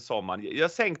nu efter sommaren?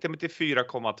 Jag sänkte mig till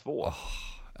 4,2.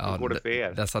 Hur går det för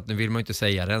er? Dess att nu vill man ju inte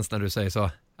säga det ens när du säger så.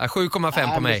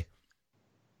 7,5 på mig.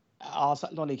 Ja,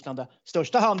 något liknande.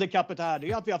 Största handikappet här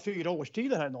är att vi har 4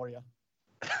 årstider här i Norge.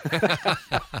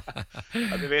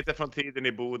 Ja, du vet det från tiden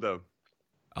i Boden.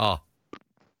 Ja.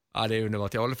 Ja, det är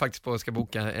underbart. Jag håller faktiskt på att ska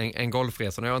boka en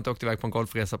golfresa. Jag har inte åkt iväg på en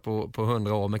golfresa på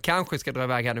 100 år. Men kanske ska dra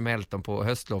iväg här nu med Elton på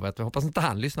höstlovet. Jag hoppas inte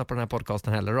han lyssnar på den här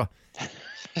podcasten heller då.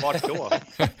 Vart då?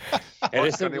 Är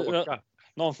det så,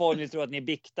 någon form ni tror att ni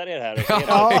biktar er här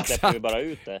och släpper vi bara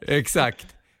ut det? Exakt.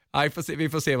 Ja, vi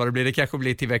får se vad det blir. Det kanske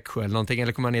blir till Växjö eller någonting.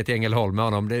 Eller kommer ner till Ängelholm med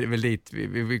honom. Det är väl dit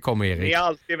vi kommer, Erik. Ni är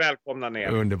alltid välkomna ner.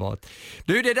 Underbart.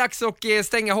 Du, det är dags att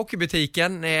stänga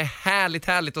hockeybutiken.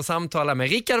 Härligt att samtala med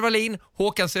Rickard Wallin,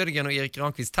 Håkan Södergren och Erik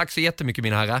Granqvist. Tack så jättemycket,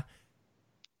 mina herrar.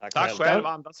 Tack själv,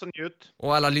 andas och njut.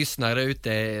 Och alla lyssnare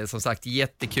ute, som sagt,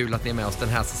 jättekul att ni är med oss den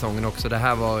här säsongen också. Det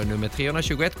här var nummer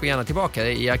 321. Gå gärna tillbaka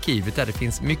i arkivet där det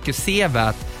finns mycket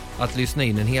sevärt att lyssna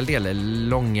in, en hel del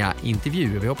långa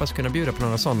intervjuer. Vi hoppas kunna bjuda på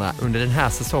några sådana under den här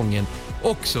säsongen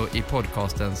också i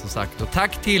podcasten, som sagt. Och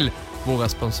tack till våra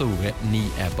sponsorer,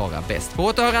 ni är bara bäst. På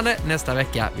återhörande nästa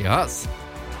vecka, vi hörs!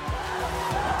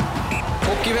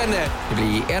 Hockeyvänner, det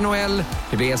blir NHL,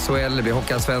 det blir SHL, det blir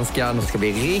Hockeyallsvenskan. Det ska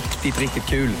bli riktigt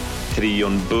kul.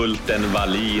 Trion Bulten,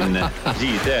 Wallin,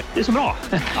 Gide. Det är så bra.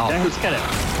 Ja. Jag älskar det.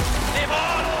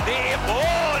 Det är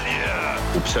mål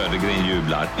ju! Södergren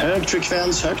jublar. Hög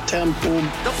frekvens, högt tempo.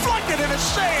 Deflected and a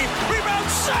save! Rebound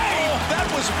save!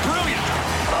 That was brilliant!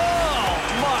 Oh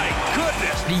my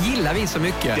goodness! Det gillar vi så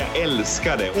mycket. Jag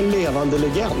älskar det. En levande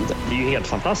legend. Det är ju helt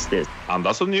fantastiskt.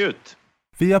 Andas och njut.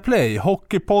 Viaplay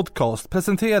Hockey Podcast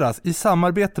presenteras i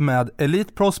samarbete med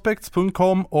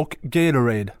eliteprospects.com och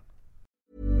Gatorade.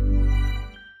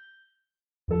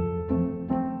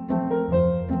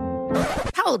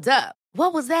 Hold up.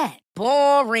 What was that?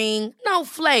 Boring. No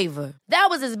flavor. That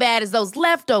was as bad as those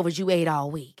leftovers you ate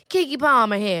all week. Keke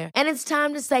Palmer here, and it's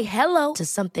time to say hello to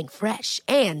something fresh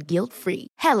and guilt-free.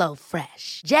 Hello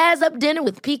Fresh. Jazz up dinner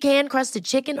with pecan-crusted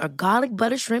chicken or garlic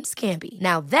butter shrimp scampi.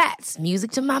 Now that's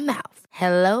music to my mouth.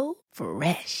 Hello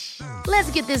Fresh.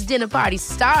 Let's get this dinner party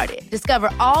started. Discover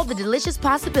all the delicious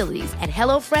possibilities at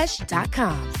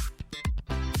hellofresh.com.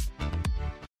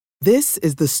 This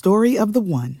is the story of the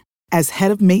one. As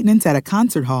head of maintenance at a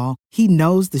concert hall, he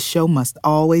knows the show must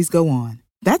always go on.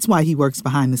 That's why he works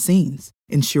behind the scenes,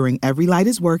 ensuring every light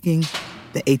is working,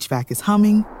 the HVAC is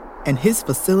humming, and his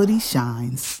facility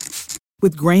shines.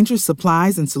 With Grainger's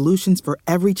supplies and solutions for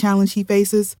every challenge he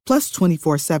faces, plus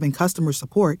 24/7 customer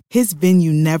support, his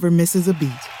venue never misses a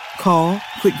beat. Call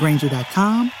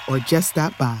quickgrainger.com or just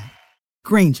stop by.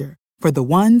 Grainger, for the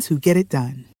ones who get it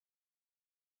done.